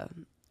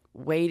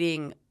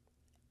waiting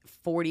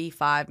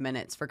 45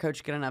 minutes for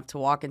Coach Goodenough to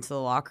walk into the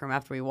locker room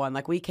after we won.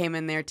 Like we came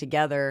in there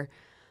together.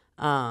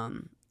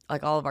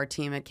 Like all of our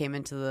team had came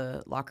into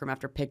the locker room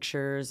after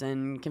pictures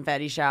and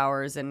confetti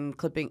showers and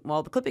clipping.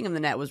 Well, the clipping of the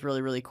net was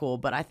really, really cool.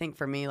 But I think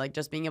for me, like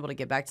just being able to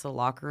get back to the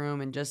locker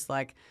room and just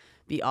like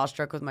be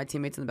awestruck with my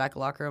teammates in the back of the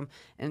locker room.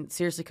 And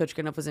seriously, Coach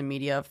Goodenough was in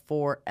media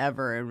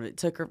forever. And it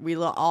took her, we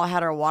all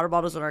had our water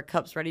bottles and our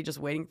cups ready, just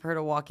waiting for her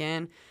to walk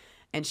in.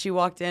 And she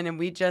walked in, and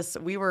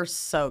we were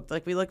soaked.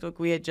 Like we looked like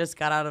we had just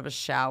got out of a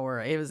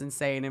shower. It was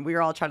insane. And we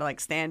were all trying to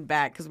like stand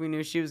back because we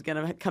knew she was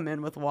going to come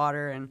in with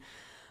water,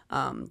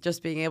 and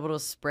just being able to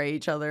spray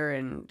each other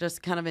and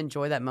just kind of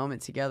enjoy that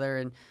moment together.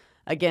 And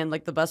again,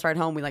 like the bus ride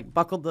home, we like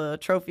buckled the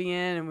trophy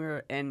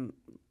in, and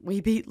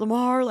we beat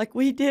Lamar. Like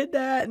we did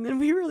that. And then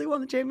we really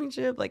won the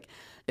championship. Like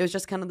it was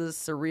just kind of the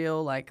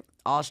surreal, like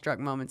awestruck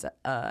moments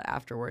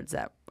afterwards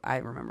that I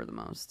remember the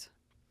most.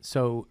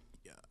 So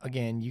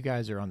again, you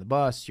guys are on the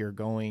bus, you're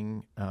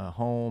going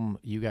home.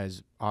 You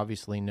guys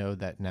obviously know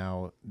that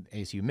now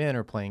ACU men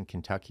are playing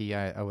Kentucky,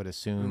 I would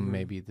assume,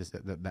 maybe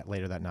that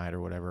later that night or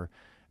whatever.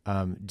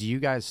 Do you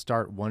guys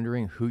start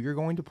wondering who you're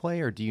going to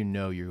play, or do you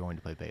know you're going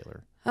to play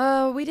Baylor?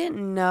 We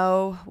didn't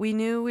know. We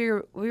knew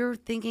we were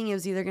thinking it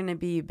was either going to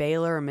be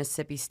Baylor or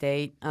Mississippi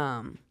State,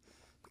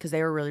 because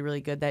they were really,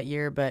 really good that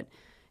year, but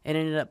it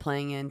ended up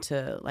playing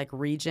into like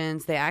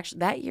regions.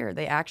 That year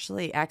they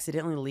actually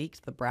accidentally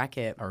leaked the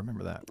bracket. I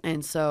remember that.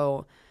 And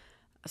so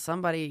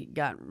somebody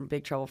got in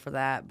big trouble for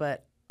that.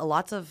 But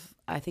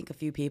I think a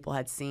few people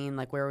had seen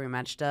like where we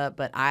matched up,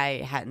 but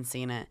I hadn't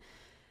seen it.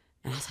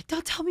 And I was like,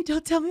 don't tell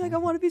me. Like, I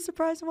want to be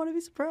surprised.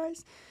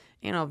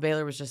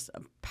 Baylor was just a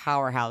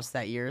powerhouse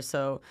that year.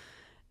 So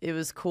it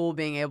was cool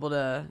being able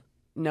to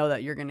know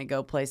that you're going to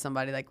go play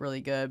somebody like really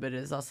good, but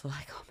it was also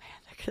like, oh man,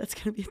 that's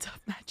going to be a tough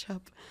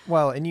matchup.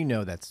 Well, and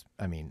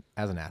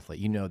as an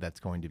athlete, that's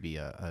going to be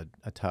a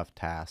tough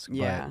task.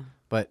 Yeah.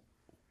 But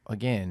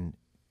again,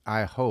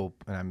 I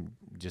hope, and I'm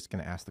just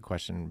going to ask the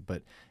question,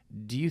 but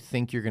do you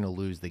think you're going to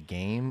lose the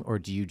game, or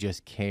do you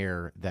just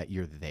care that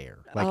you're there?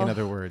 Like, in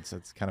other words,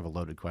 it's kind of a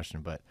loaded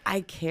question, but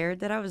I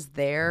cared that I was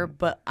there,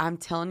 but I'm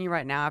telling you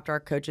right now, after our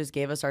coaches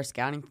gave us our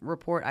scouting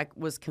report, I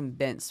was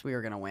convinced we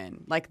were going to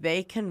win. Like,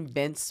 they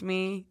convinced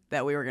me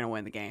that we were going to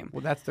win the game.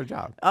 Well, that's their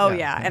job. Oh,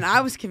 yeah. And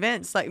I was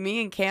convinced. Like,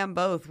 me and Cam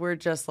both were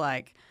just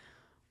like,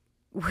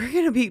 we're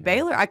going to beat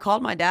Baylor. I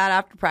called my dad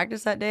after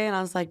practice that day, and I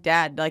was like,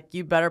 Dad, like,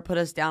 you better put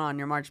us down on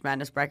your March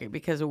Madness bracket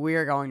because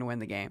we're going to win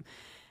the game.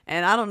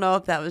 And I don't know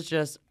if that was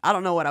just – I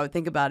don't know what I would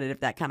think about it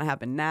if that kind of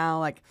happened now.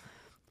 Like,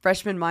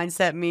 freshman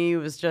mindset me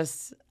was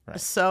just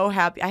so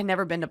happy. I had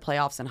never been to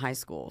playoffs in high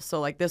school.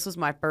 So, like, this was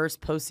my first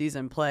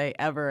postseason play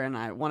ever, and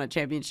I won a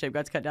championship,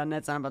 got to cut down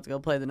nets, and I'm about to go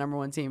play the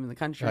 #1 team in the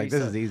country. Like,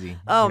 this is easy.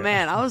 Oh,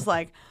 man. I was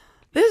like,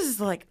 this is,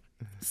 like,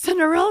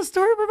 Cinderella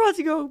story. We're about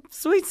to go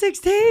Sweet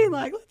 16.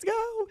 Like, let's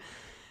go.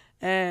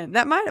 And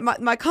that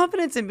my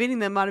confidence in beating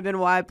them might have been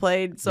why I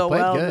played so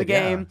well in the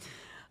game.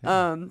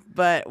 Yeah.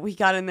 But we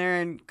got in there,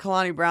 and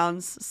Kalani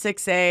Brown's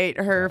 6'8",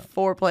 her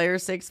 4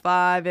 players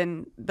 6'5",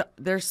 and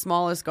their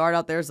smallest guard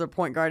out there is their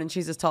point guard, and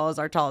she's as tall as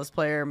our tallest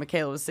player.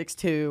 Michaela was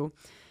 6'2".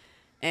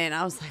 And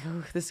I was like,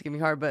 oh, this is going to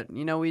be hard. But,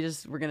 we're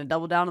going to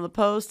double down on the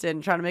post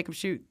and try to make them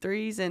shoot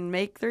threes and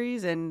make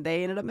threes. And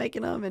they ended up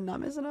making them and not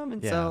missing them.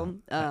 And so.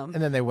 And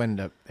then they end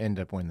up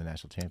winning the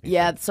national championship.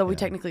 Yeah, so we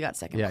technically got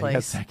second place. Yeah, you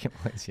got second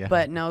place, yeah.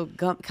 But no,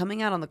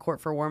 coming out on the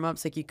court for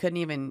warm-ups, like, you couldn't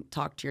even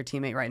talk to your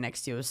teammate right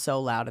next to you. It was so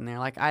loud in there.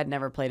 Like, I had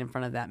never played in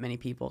front of that many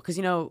people. Because,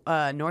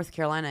 North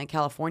Carolina and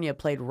California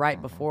played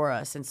right before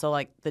us. And so,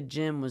 like, the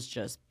gym was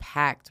just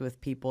packed with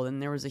people.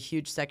 And there was a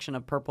huge section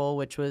of purple,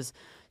 which was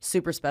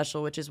super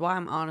special, which is why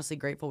I'm honestly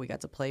grateful we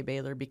got to play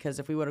Baylor, because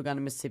if we would have gone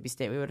to Mississippi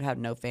State, we would have had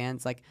no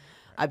fans. Like,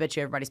 I bet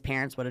you everybody's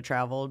parents would have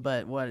traveled,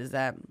 but what is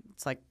that?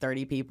 It's like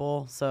 30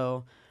 people.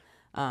 So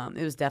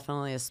it was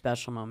definitely a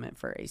special moment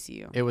for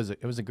ACU. It was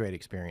a great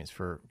experience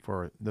for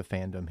the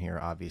fandom here,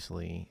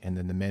 obviously, and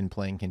then the men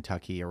playing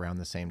Kentucky around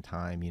the same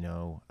time.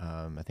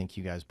 I think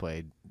you guys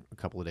played a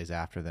couple of days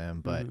after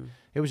them, but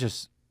it was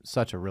just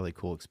such a really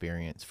cool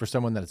experience for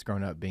someone that's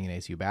grown up being an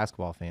ACU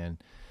basketball fan.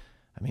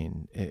 I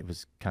mean, it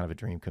was kind of a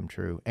dream come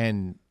true.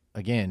 And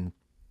again,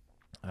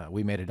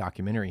 we made a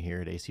documentary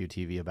here at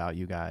ACUTV about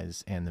you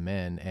guys and the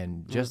men,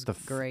 and just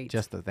great.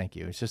 Thank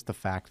you. It's just the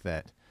fact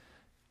that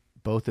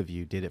both of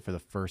you did it for the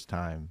first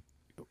time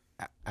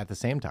at the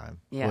same time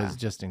was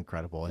just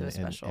incredible. It was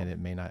special. And it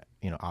may not,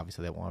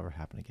 obviously that won't ever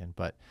happen again.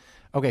 But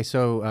okay,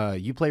 so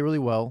you play really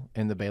well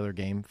in the Baylor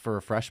game for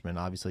a freshman.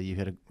 Obviously, you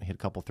hit a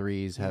couple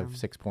threes, have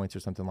 6 points or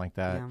something like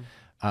that.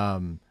 Yeah.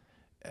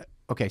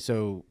 Okay,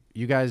 so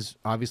you guys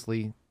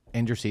obviously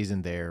end your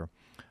season there.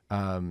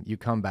 You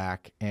come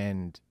back,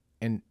 and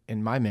in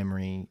my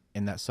memory,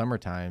 in that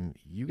summertime,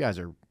 you guys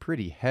are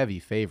pretty heavy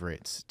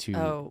favorites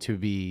to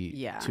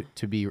be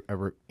a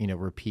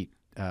repeat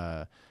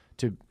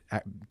to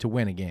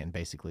win again.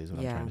 Basically, is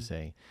what I'm trying to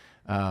say.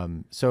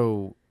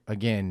 So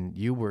again,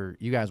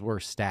 you guys were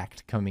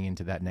stacked coming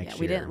into that next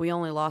year. We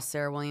only lost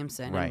Sarah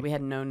Williamson, and we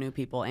had no new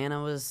people.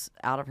 Anna was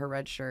out of her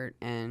red shirt,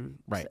 and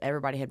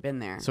everybody had been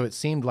there. So it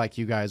seemed like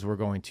you guys were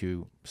going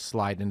to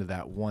slide into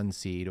that 1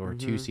 seed or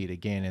 2 seed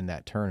again in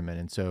that tournament.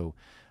 And so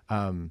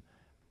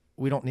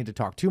we don't need to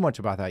talk too much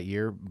about that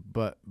year,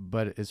 but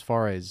as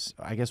far as,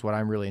 I guess what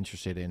I'm really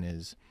interested in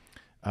is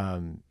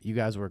you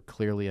guys were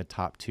clearly a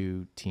top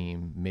 2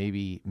 team,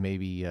 maybe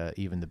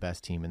even the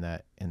best team in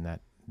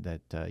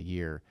that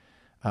year.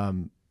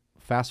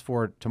 Fast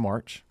forward to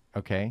March,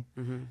 okay?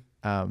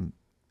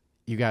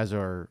 You guys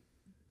are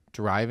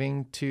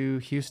driving to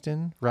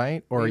Houston,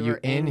 right? Or are you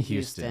in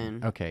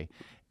Houston? Okay.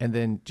 And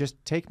then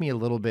just take me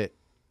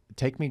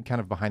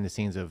kind of behind the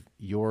scenes of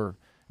your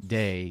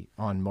day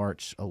on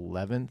March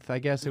 11th, I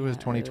guess it was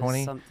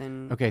 2020.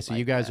 Okay, so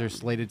you guys are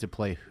slated to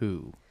play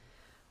who?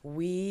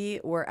 We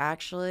were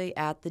actually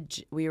at the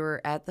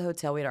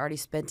hotel. We had already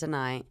spent a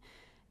night,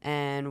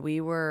 and we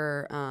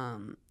were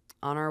on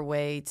our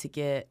way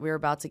we were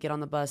about to get on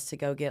the bus to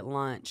go get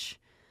lunch,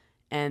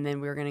 and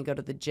then we were going to go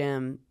to the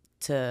gym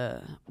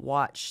to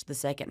watch the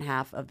second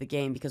half of the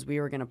game because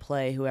we were going to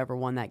play whoever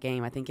won that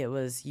game. I think it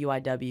was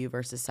UIW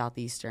versus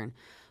Southeastern,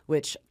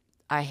 which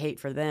I hate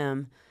for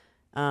them.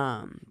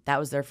 That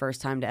was their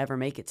first time to ever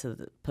make it to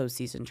the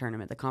postseason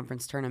tournament, the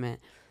conference tournament.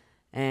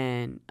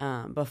 And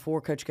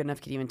before Coach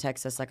Goodenough could even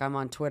text us, like, I'm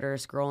on Twitter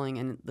scrolling,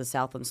 and the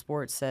Southland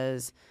Sports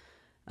says,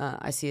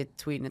 I see a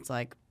tweet, and it's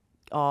like,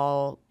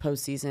 all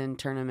postseason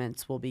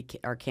tournaments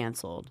are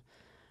canceled,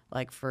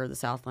 like, for the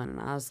Southland. And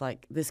I was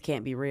like, this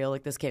can't be real.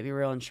 Like, this can't be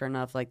real. And sure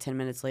enough, like 10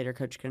 minutes later,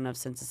 Coach Goodenough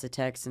sends us a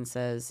text and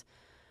says,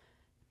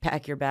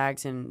 pack your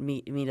bags and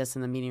meet us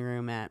in the meeting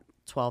room at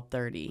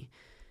 12:30.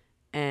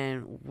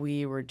 And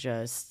we were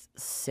just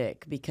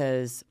sick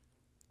because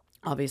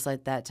obviously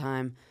at that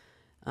time,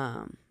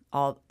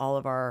 all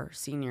of our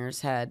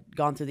seniors had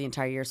gone through the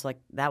entire year. So, like,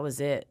 that was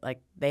it.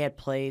 Like, they had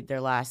played their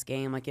last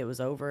game. Like, it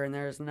was over, and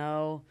there was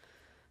no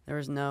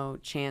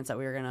chance that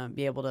we were going to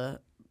be able to,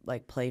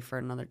 like, play for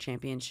another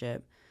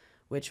championship,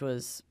 which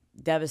was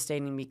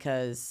devastating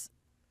because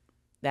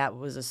that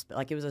was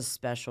it was a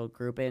special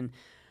group. And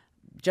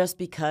just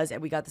because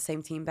we got the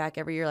same team back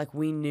every year, like,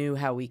 we knew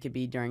how we could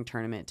be during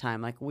tournament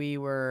time. Like, we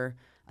were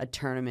a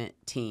tournament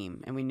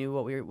team, and we knew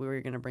what we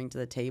were going to bring to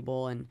the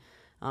table. And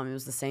it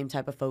was the same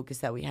type of focus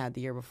that we had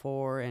the year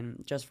before.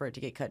 And just for it to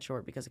get cut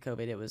short because of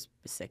COVID, it was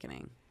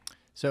sickening.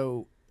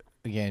 So,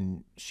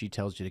 again, she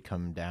tells you to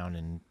come down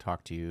and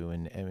talk to you,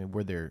 and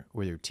were there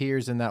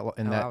tears in that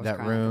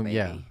room? Like,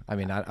 yeah, I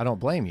mean, I don't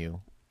blame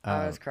you.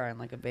 I was crying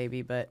like a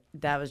baby, but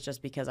that was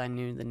just because I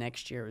knew the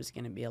next year was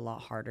going to be a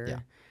lot harder. Yeah.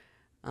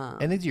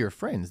 And these are your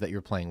friends that you're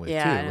playing with too,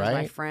 and right?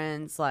 My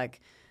friends, like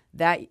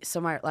that.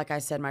 So like I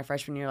said, my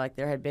freshman year, like,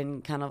 there had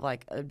been kind of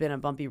like been a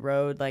bumpy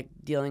road, like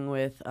dealing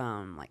with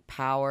like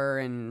power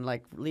and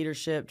like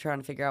leadership, trying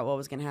to figure out what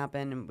was going to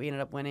happen, and we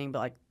ended up winning. But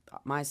like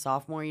my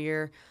sophomore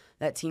year,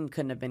 that team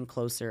couldn't have been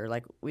closer.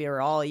 Like, we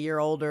were all a year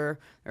older.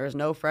 There was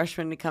no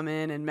freshmen to come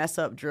in and mess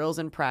up drills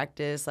in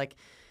practice. Like,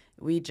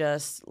 we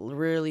just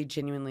really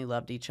genuinely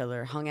loved each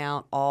other, hung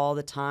out all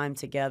the time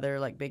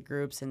together, like big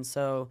groups. And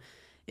so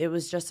it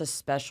was just a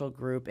special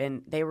group.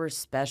 And they were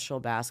special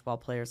basketball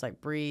players, like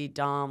Bree,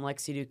 Dom,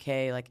 Lexi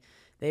Duque. Like,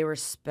 they were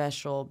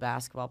special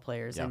basketball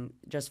players. Yeah. And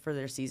just for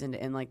their season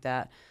to end like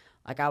that,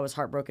 like, I was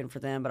heartbroken for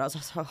them, but I was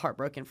also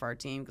heartbroken for our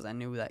team because I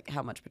knew like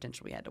how much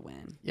potential we had to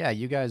win. Yeah,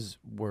 you guys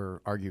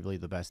were arguably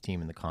the best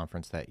team in the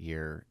conference that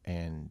year,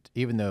 and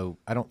even though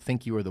I don't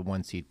think you were the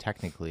 1 seed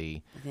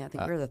technically, Yeah, I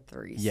think we were the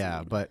 3 seed.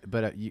 yeah,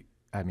 but you,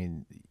 I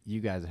mean,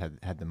 you guys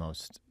had the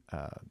most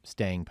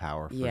staying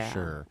power for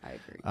sure. I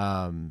agree.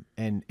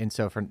 And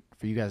so for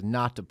you guys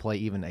not to play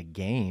even a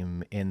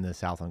game in the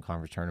Southland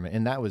Conference tournament,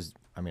 and that was,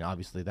 I mean,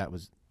 obviously that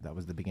was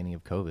the beginning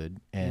of COVID,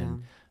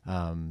 and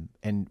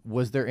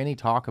was there any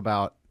talk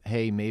about,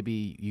 hey,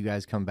 maybe you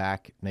guys come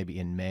back maybe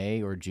in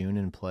May or June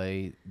and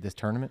play this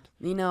tournament?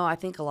 You know, I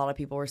think a lot of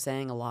people were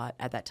saying a lot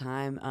at that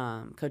time.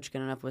 Coach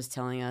Goodenough was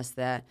telling us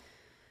that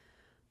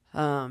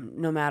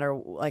no matter,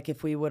 like,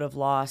 if we would have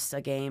lost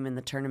a game in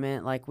the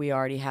tournament, like, we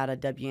already had a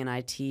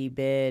WNIT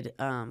bid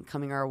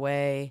coming our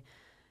way.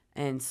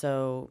 And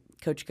so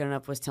Coach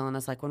Goodenough was telling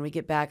us, like, when we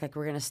get back, like,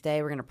 we're going to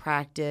stay, we're going to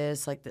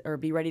practice, like, or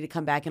be ready to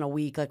come back in a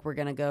week. Like, we're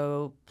going to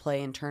go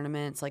play in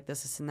tournaments, like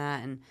this and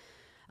that. And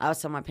I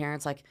was telling my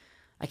parents, like,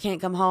 I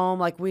can't come home.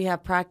 Like, we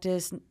have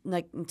practice,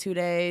 like, in 2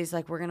 days.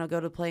 Like, we're going to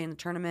go to play in the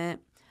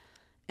tournament.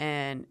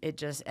 And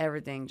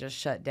everything just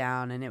shut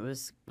down, and it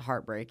was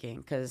heartbreaking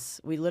because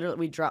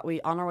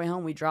on our way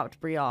home, we dropped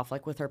Bree off,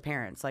 like, with her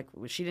parents. Like,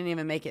 she didn't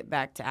even make it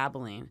back to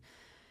Abilene.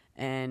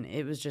 And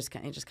it just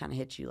kind of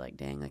hit you like,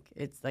 dang, like,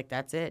 it's like,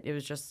 that's it. It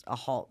was just a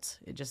halt.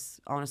 It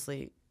just,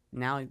 honestly,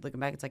 now looking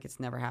back, it's like it's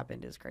never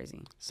happened. It was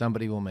crazy.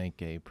 Somebody will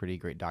make a pretty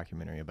great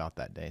documentary about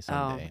that day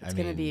someday. It's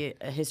going to be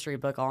a history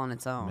book all on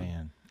its own.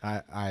 Man,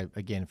 I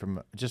again,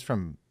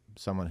 from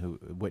someone who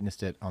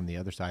witnessed it on the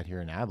other side here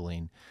in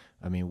Abilene,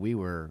 I mean, we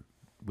were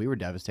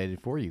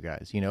devastated for you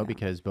guys,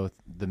 because both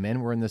the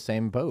men were in the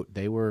same boat.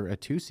 They were a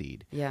 2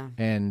 seed. Yeah.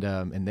 And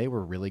they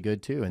were really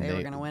good too. And they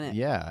were going to win it.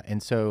 Yeah.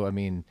 And so, I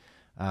mean,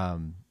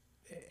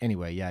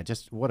 anyway, yeah,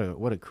 just what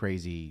a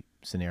crazy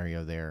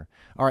scenario there.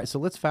 All right. So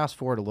let's fast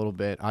forward a little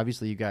bit.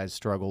 Obviously you guys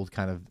struggled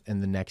kind of in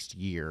the next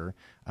year.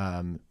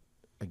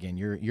 Again,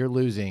 you're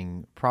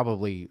losing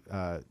probably,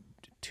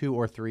 2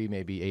 or 3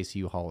 maybe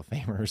ACU Hall of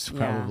Famers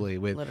probably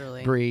with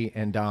literally. Bree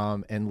and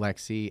Dom and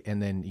Lexi,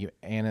 and then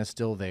Anna's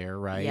still there,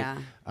 right? Yeah.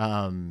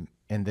 And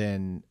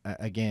then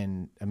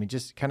again, I mean,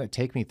 just kind of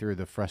take me through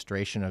the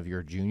frustration of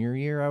your junior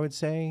year, I would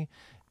say.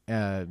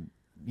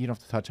 You don't have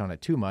to touch on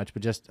it too much,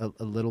 but just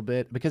a little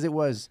bit, because it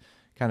was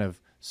kind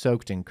of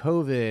soaked in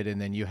COVID,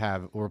 and then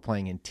we're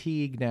playing in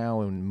Teague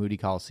now, and Moody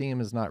Coliseum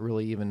is not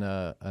really even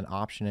an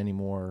option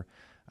anymore.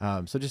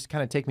 So just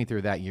kind of take me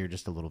through that year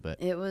just a little bit.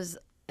 It was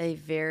a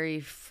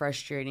very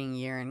frustrating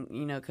year, and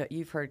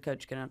you've heard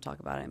Coach Goodenough talk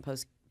about it in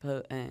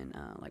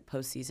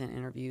postseason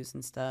interviews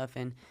and stuff,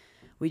 and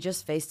we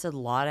just faced a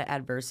lot of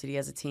adversity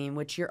as a team,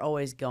 which you're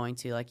always going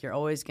to. Like, you're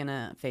always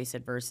gonna face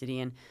adversity,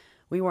 and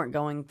we weren't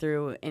going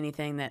through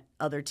anything that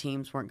other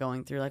teams weren't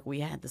going through. Like, we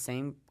had the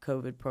same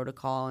COVID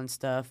protocol and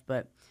stuff,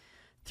 but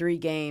 3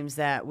 games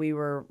that we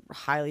were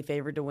highly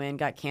favored to win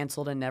got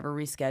canceled and never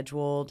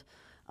rescheduled.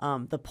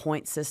 The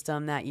point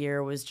system that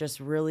year was just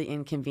really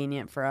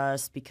inconvenient for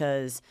us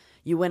because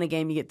you win a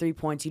game, you get 3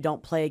 points. You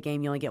don't play a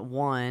game, you only get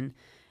 1.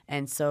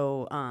 And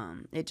so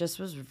it just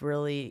was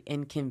really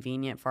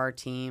inconvenient for our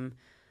team.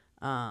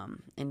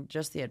 And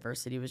just the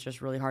adversity was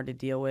just really hard to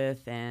deal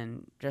with,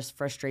 and just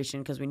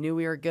frustration because we knew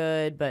we were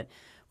good, but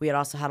we had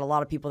also had a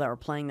lot of people that were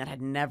playing that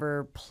had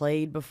never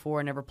played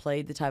before, never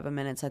played the type of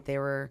minutes that they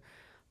were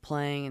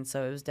playing. And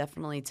so it was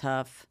definitely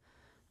tough.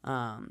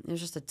 It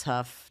was just a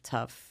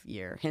tough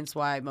year. Hence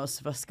why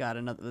most of us got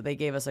they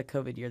gave us a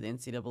COVID year, the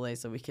NCAA,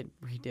 so we could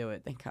redo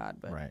it, thank God.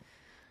 But right.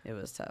 It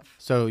was tough.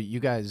 So you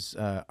guys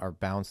are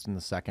bounced in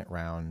the second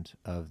round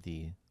of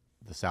the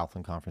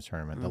Southland Conference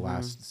tournament, the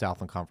last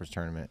Southland Conference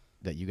tournament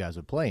that you guys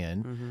would play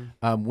in.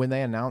 When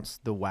they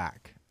announced the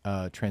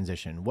WAC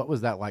transition, what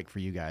was that like for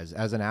you guys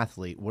as an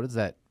athlete? What does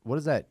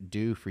that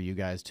do for you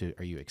guys?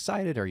 Are you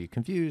excited? Are you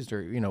confused?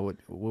 Or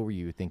what were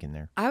you thinking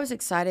there? I was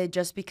excited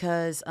just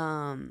because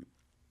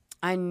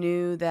I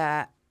knew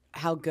that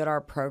how good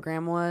our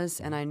program was,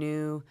 and I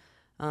knew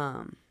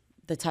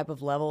the type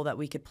of level that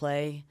we could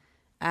play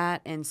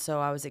at. And so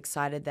I was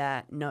excited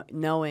that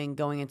knowing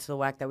going into the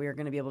WAC that we were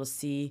going to be able to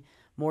see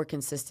more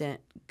consistent,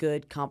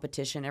 good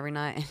competition every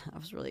night. And I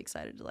was really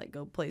excited to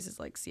go places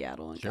like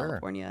Seattle and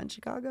California and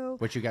Chicago.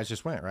 Which you guys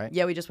just went, right?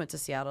 Yeah, we just went to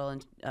Seattle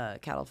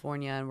and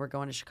California, and we're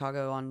going to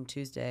Chicago on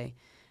Tuesday.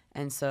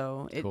 And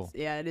so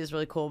it is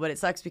really cool. But it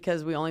sucks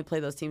because we only play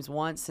those teams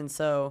once, and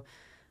so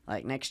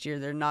next year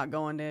they're not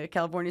going to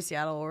California,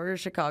 Seattle, or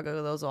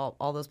Chicago.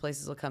 All those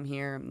places will come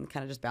here, and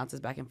kind of just bounces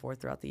back and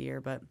forth throughout the year.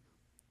 But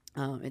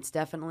it's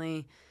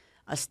definitely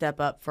a step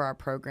up for our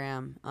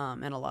program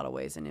in a lot of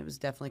ways, and it was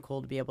definitely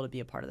cool to be able to be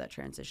a part of that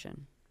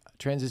transition.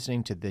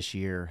 transitioning to this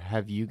year,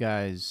 have you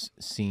guys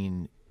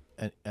seen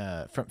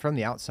from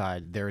the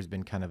outside, there has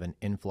been kind of an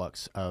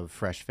influx of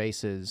fresh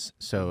faces.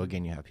 So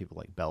again, you have people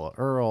like Bella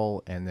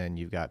Earl, and then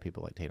you've got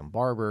people like Tatum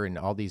Barber, and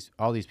all these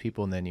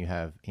people, and then you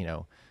have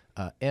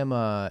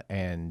Emma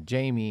and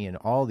Jamie, and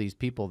all these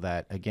people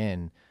that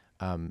again,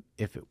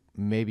 if it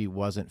maybe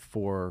wasn't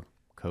for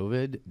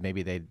COVID,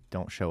 maybe they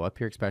don't show up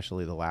here,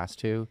 especially the last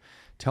two.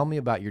 Tell me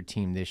about your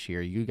team this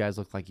year. You guys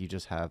look like you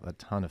just have a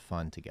ton of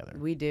fun together.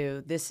 We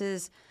do. This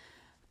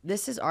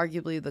is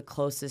arguably the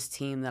closest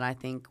team that I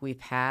think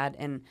we've had,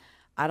 and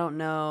I don't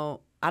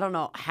know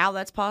how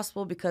that's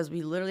possible because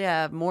we literally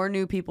have more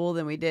new people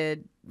than we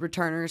did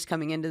returners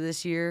coming into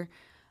this year,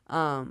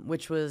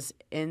 which was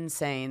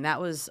insane.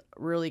 That was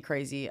really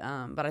crazy,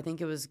 but I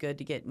think it was good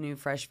to get new,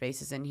 fresh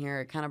faces in here.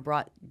 It kind of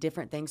brought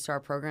different things to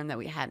our program that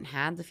we hadn't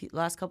had the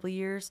last couple of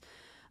years.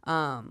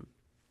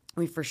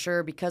 We for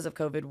sure, because of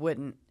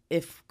COVID,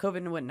 if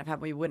COVID wouldn't have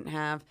happened, we wouldn't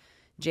have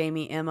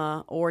Jamie,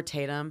 Emma, or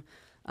Tatum.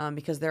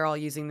 Because they're all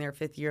using their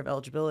 5th year of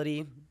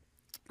eligibility,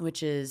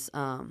 which is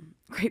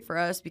great for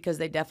us because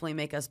they definitely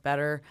make us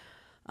better.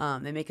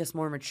 They make us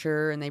more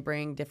mature, and they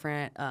bring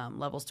different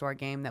levels to our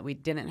game that we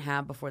didn't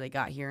have before they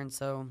got here. And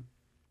so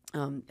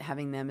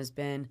having them has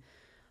been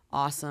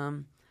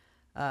awesome.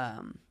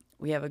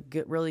 We have a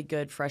really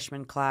good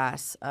freshman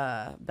class.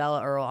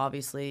 Bella Earl,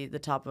 obviously, the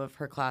top of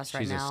her class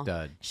right now. She's a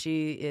stud.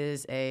 She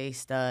is a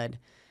stud.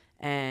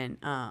 And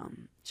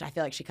I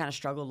feel like she kind of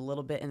struggled a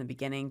little bit in the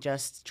beginning,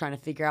 just trying to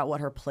figure out what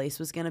her place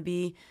was going to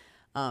be.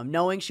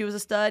 Knowing she was a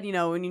stud,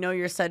 when you know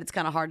you're a stud, it's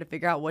kind of hard to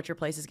figure out what your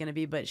place is going to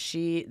be. But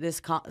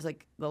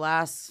like the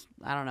last,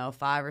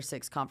 5 or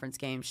 6 conference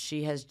games,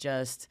 she has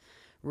just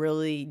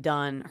really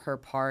done her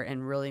part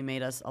and really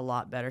made us a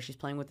lot better. She's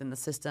playing within the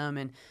system,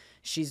 and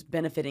she's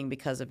benefiting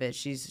because of it.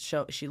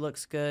 She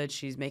looks good.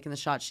 She's making the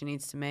shots she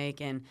needs to make,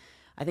 and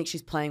I think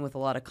she's playing with a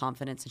lot of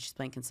confidence, and she's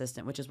playing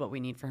consistent, which is what we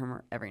need for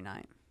her every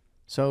night.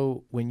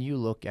 So when you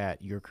look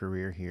at your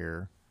career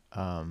here,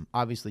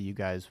 obviously you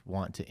guys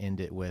want to end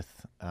it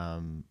with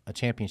a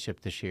championship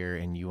this year,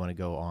 and you want to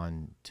go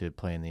on to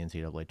play in the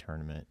NCAA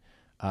tournament.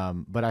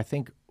 But I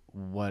think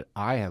what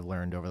I have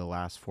learned over the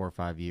last 4 or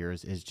 5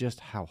 years is just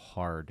how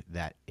hard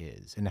that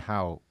is, and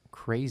how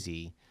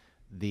crazy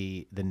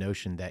the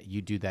notion that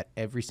you do that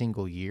every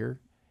single year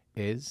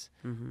is.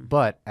 Mm-hmm.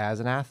 But as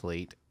an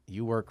athlete,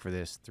 you work for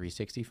this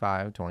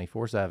 365,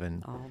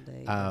 24/7. All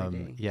day, every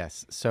day.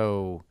 Yes.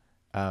 So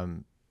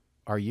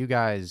are you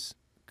guys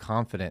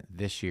confident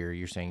this year?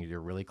 You're saying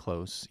you're really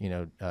close,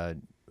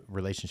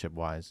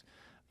 relationship-wise.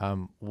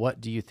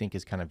 What do you think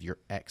is kind of your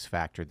X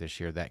factor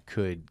this year that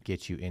could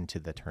get you into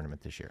the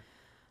tournament this year?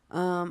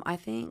 I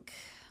think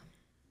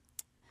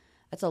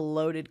that's a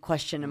loaded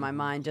question in my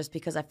mind, just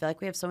because I feel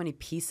like we have so many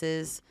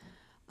pieces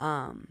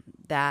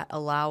that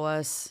allow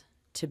us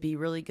to be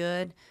really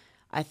good.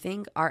 I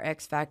think our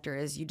X factor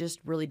is you just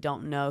really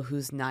don't know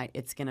whose night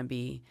it's going to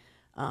be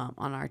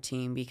on our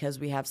team, because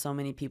we have so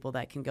many people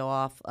that can go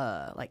off.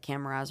 Like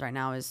Cameraz right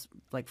now is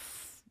like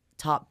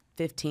top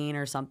 15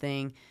 or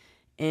something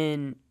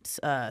in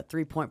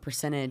 3-point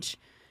percentage.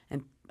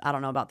 And I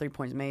don't know about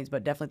 3-point made,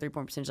 but definitely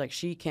 3-point percentage. Like,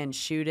 she can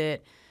shoot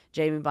it.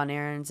 Jamie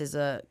Bonarens is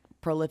a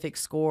prolific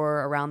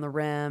scorer around the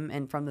rim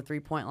and from the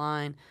 3-point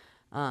line.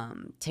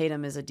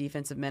 Tatum is a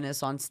defensive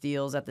menace on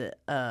steals at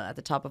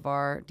the top of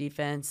our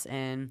defense,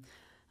 and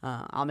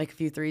I'll make a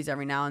few threes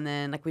every now and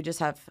then. Like,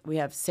 we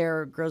have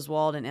Sarah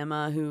Griswold and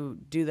Emma who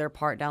do their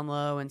part down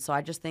low, and so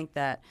I just think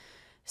that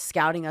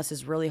scouting us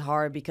is really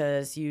hard,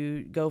 because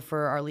you go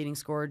for our leading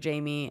scorer,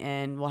 Jamie,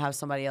 and we'll have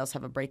somebody else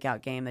have a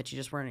breakout game that you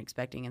just weren't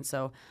expecting. And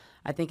so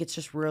I think it's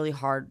just really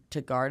hard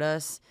to guard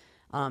us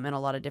in a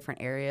lot of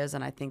different areas,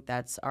 and I think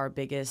that's our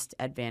biggest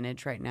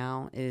advantage right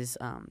now is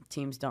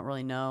teams don't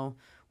really know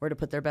where to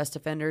put their best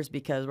defenders,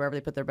 because wherever they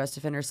put their best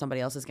defenders,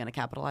 somebody else is going to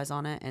capitalize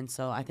on it. And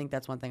so I think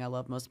that's one thing I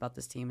love most about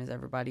this team is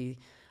everybody,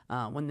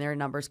 when their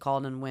number's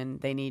called and when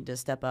they need to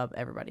step up,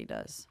 everybody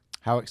does.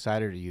 How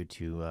excited are you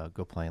to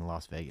go play in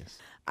Las Vegas?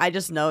 I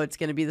just know it's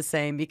going to be the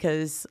same,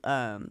 because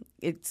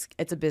it's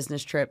a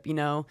business trip.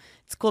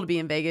 It's cool to be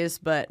in Vegas,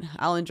 but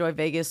I'll enjoy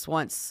Vegas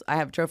once I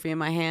have a trophy in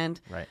my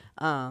hand. Right.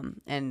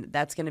 And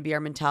that's going to be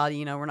our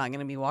mentality. We're not going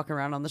to be walking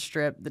around on the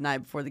strip the night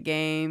before the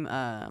game.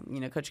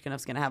 Coach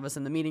Goodenough's going to have us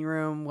in the meeting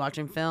room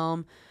watching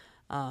film.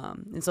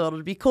 And so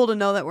it'll be cool to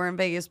know that we're in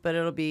Vegas, but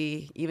it'll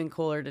be even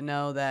cooler to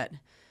know that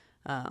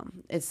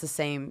it's the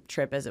same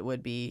trip as it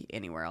would be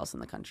anywhere else in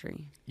the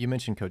country. You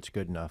mentioned Coach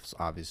Goodenough's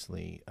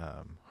obviously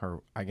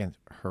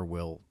her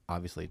will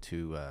obviously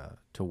to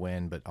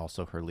win, but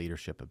also her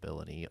leadership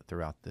ability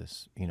throughout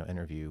this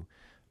interview.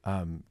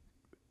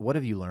 What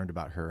have you learned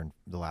about her in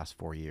the last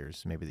 4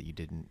 years, maybe that you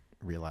didn't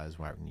realize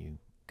when you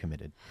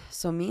committed?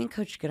 So me and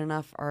Coach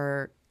Goodenough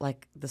are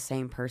like the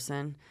same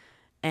person,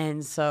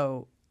 and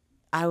so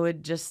I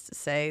would just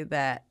say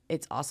that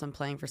it's awesome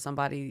playing for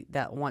somebody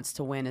that wants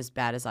to win as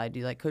bad as I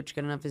do. Like, Coach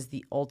Goodenough is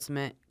the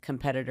ultimate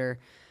competitor,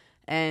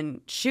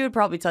 and she would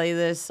probably tell you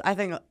this. I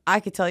think I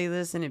could tell you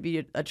this, and it'd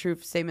be a true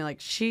statement. Like,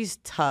 she's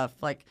tough.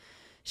 Like,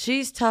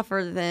 she's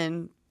tougher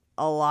than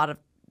a lot of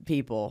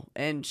people,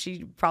 and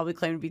she probably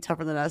claimed to be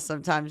tougher than us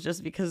sometimes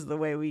just because of the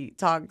way we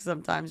talk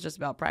sometimes just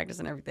about practice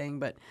and everything.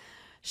 But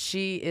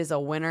she is a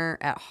winner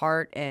at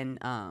heart, and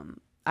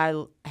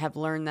I have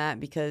learned that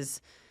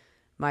because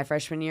my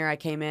freshman year I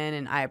came in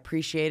and I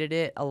appreciated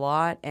it a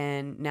lot,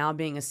 and now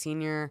being a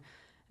senior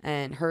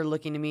and her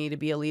looking to me to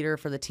be a leader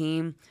for the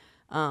team,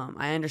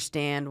 I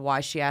understand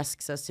why she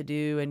asks us to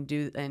do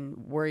and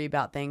worry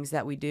about things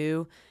that we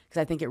do, because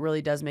I think it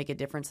really does make a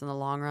difference in the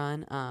long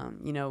run.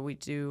 We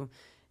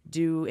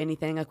do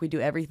anything like we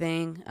do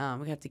everything.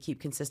 We have to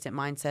keep consistent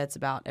mindsets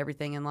about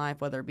everything in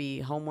life, whether it be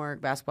homework,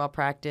 basketball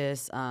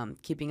practice,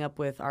 keeping up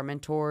with our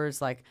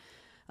mentors,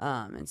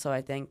 and so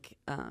I think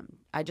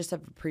I just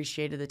have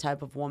appreciated the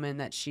type of woman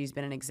that she's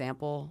been an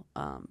example,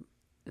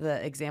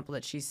 the example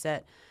that she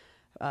set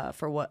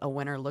for what a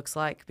winner looks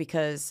like,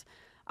 because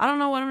I don't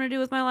know what I'm going to do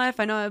with my life.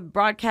 I know I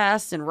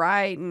broadcast and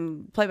write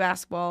and play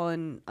basketball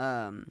and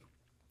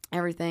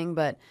everything,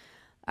 but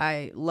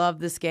I love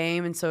this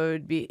game, and so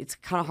it's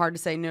kind of hard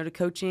to say no to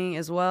coaching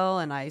as well,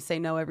 and I say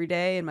no every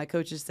day, and my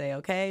coaches say,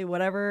 okay,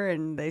 whatever,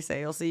 and they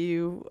say, I'll see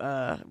you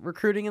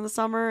recruiting in the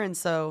summer, and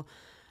so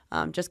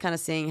just kind of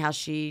seeing how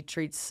she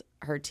treats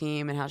her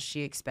team and how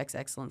she expects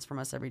excellence from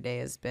us every day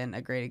has been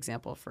a great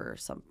example for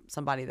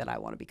somebody that I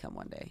want to become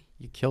one day.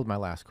 You killed my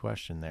last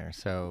question there.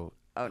 So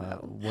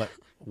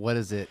what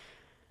is it,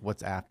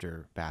 what's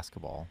after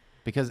basketball?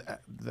 Because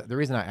the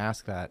reason I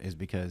ask that is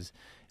because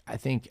I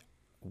think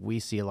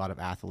we see a lot of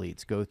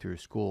athletes go through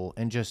school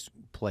and just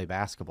play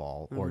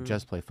basketball or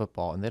just play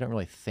football, and they don't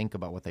really think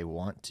about what they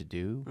want to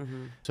do.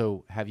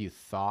 So have you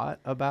thought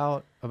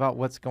about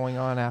what's going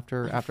on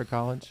after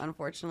college?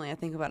 Unfortunately, I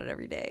think about it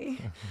every day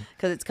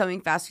because it's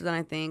coming faster than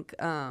I think.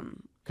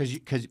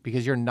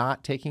 Because you're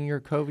not taking your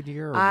COVID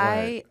year? Or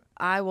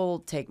I will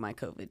take my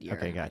COVID year.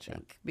 Okay, gotcha. I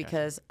think,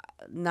 because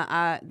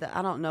I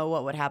don't know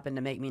what would happen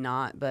to make me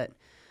not, but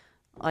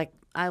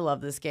I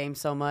love this game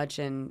so much,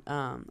 and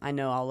I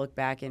know I'll look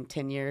back in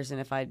 10 years,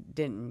 and if I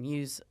didn't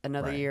use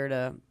another year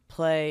to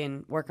play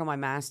and work on my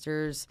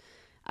master's,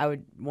 I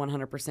would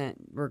 100%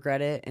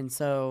 regret it.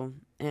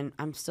 And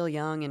I'm still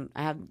young, and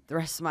I have the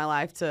rest of my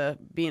life to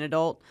be an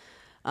adult.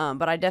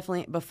 But I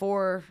definitely,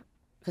 because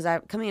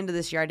coming into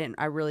this year,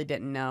 I really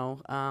didn't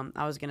know.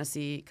 I was going to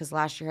see, because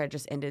last year had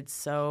just ended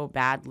so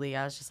badly.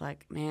 I was just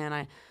like,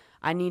 man,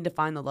 I need to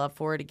find the love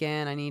for it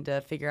again. I need to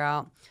figure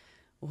out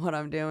what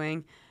I'm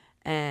doing.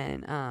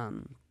 And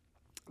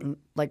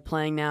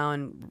playing now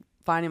and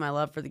finding my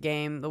love for the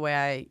game the way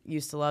I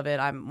used to love it,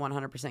 I'm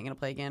 100% going to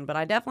play again. But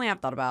I definitely have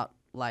thought about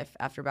life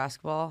after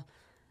basketball.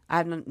 I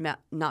have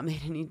not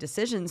made any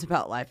decisions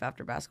about life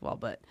after basketball,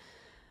 but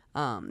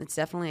it's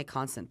definitely a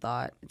constant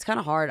thought. It's kind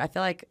of hard. I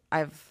feel like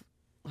I've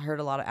heard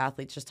a lot of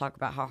athletes just talk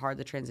about how hard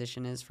the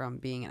transition is from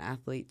being an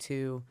athlete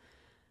to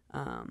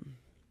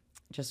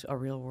just a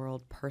real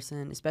world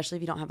person, especially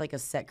if you don't have a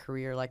set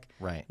career,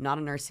 not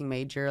a nursing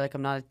major,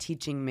 I'm not a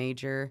teaching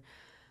major.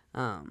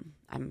 I'm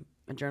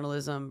a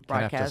journalism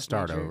broadcast have to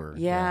start major. over.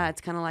 Yeah,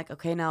 it's kind of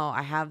okay, now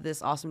I have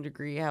this awesome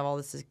degree, I have all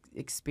this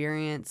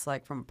experience,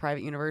 from a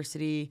private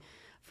university,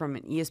 from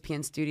an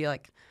ESPN studio.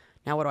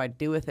 Now what do I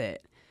do with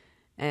it?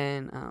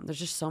 And there's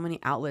just so many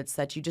outlets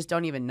that you just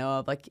don't even know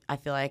of. I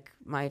feel like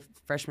my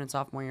freshman and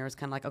sophomore year was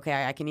kind of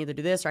okay, I can either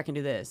do this or I can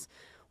do this.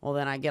 Well,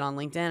 then I get on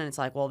LinkedIn and it's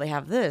well, they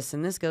have this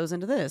and this goes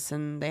into this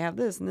and they have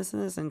this and this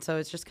and this. And so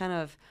it's just kind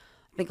of,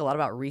 I think a lot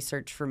about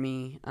research for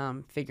me,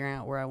 figuring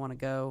out where I want to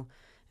go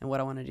and what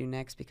I want to do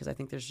next, because I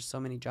think there's just so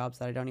many jobs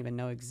that I don't even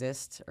know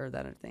exist or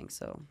that I think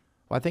so.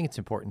 Well, I think it's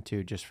important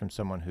too, just from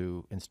someone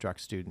who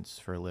instructs students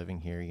for a living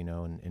here,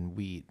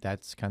 and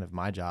that's kind of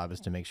my job,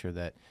 is to make sure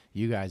that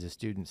you guys as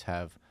students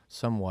have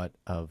somewhat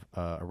of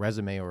a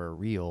resume or a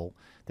reel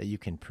that you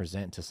can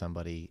present to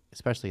somebody,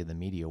 especially in the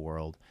media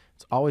world.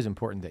 It's always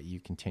important that you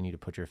continue to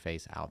put your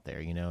face out there,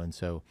 and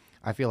so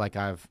I feel like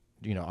I've,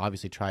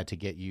 obviously tried to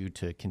get you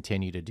to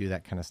continue to do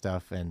that kind of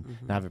stuff, and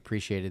I've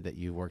appreciated that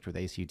you worked with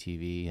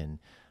ACUTV, and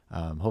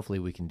hopefully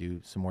we can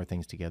do some more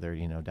things together,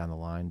 down the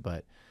line.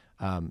 But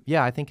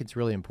I think it's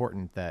really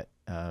important that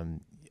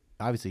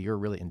obviously you're a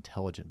really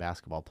intelligent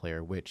basketball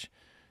player, which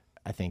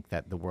I think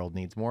that the world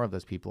needs more of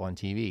those people on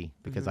TV,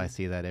 because I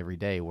see that every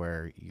day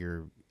where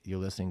you're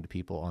listening to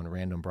people on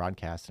random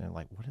broadcasts and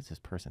what is this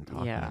person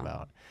talking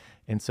about?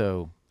 And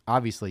so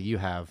obviously you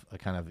have a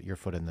kind of your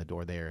foot in the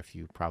door there if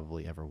you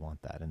probably ever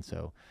want that. And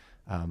so,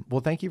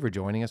 well, thank you for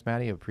joining us,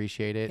 Maddie. I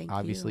appreciate it.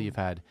 Obviously you've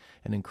had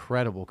an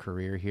incredible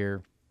career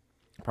here.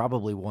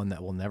 Probably one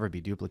that will never be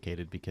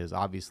duplicated, because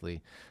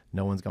obviously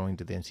no one's going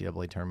to the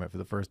NCAA tournament for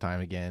the first time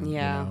again,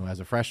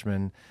 as a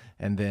freshman.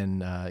 And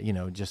then,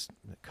 just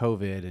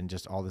COVID and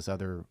just all this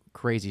other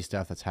crazy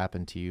stuff that's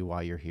happened to you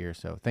while you're here.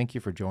 So thank you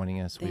for joining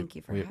us. Thank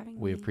you for having me.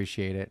 We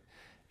appreciate it.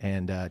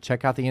 And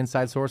check out the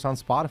Inside Source on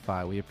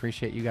Spotify. We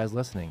appreciate you guys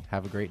listening.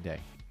 Have a great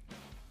day.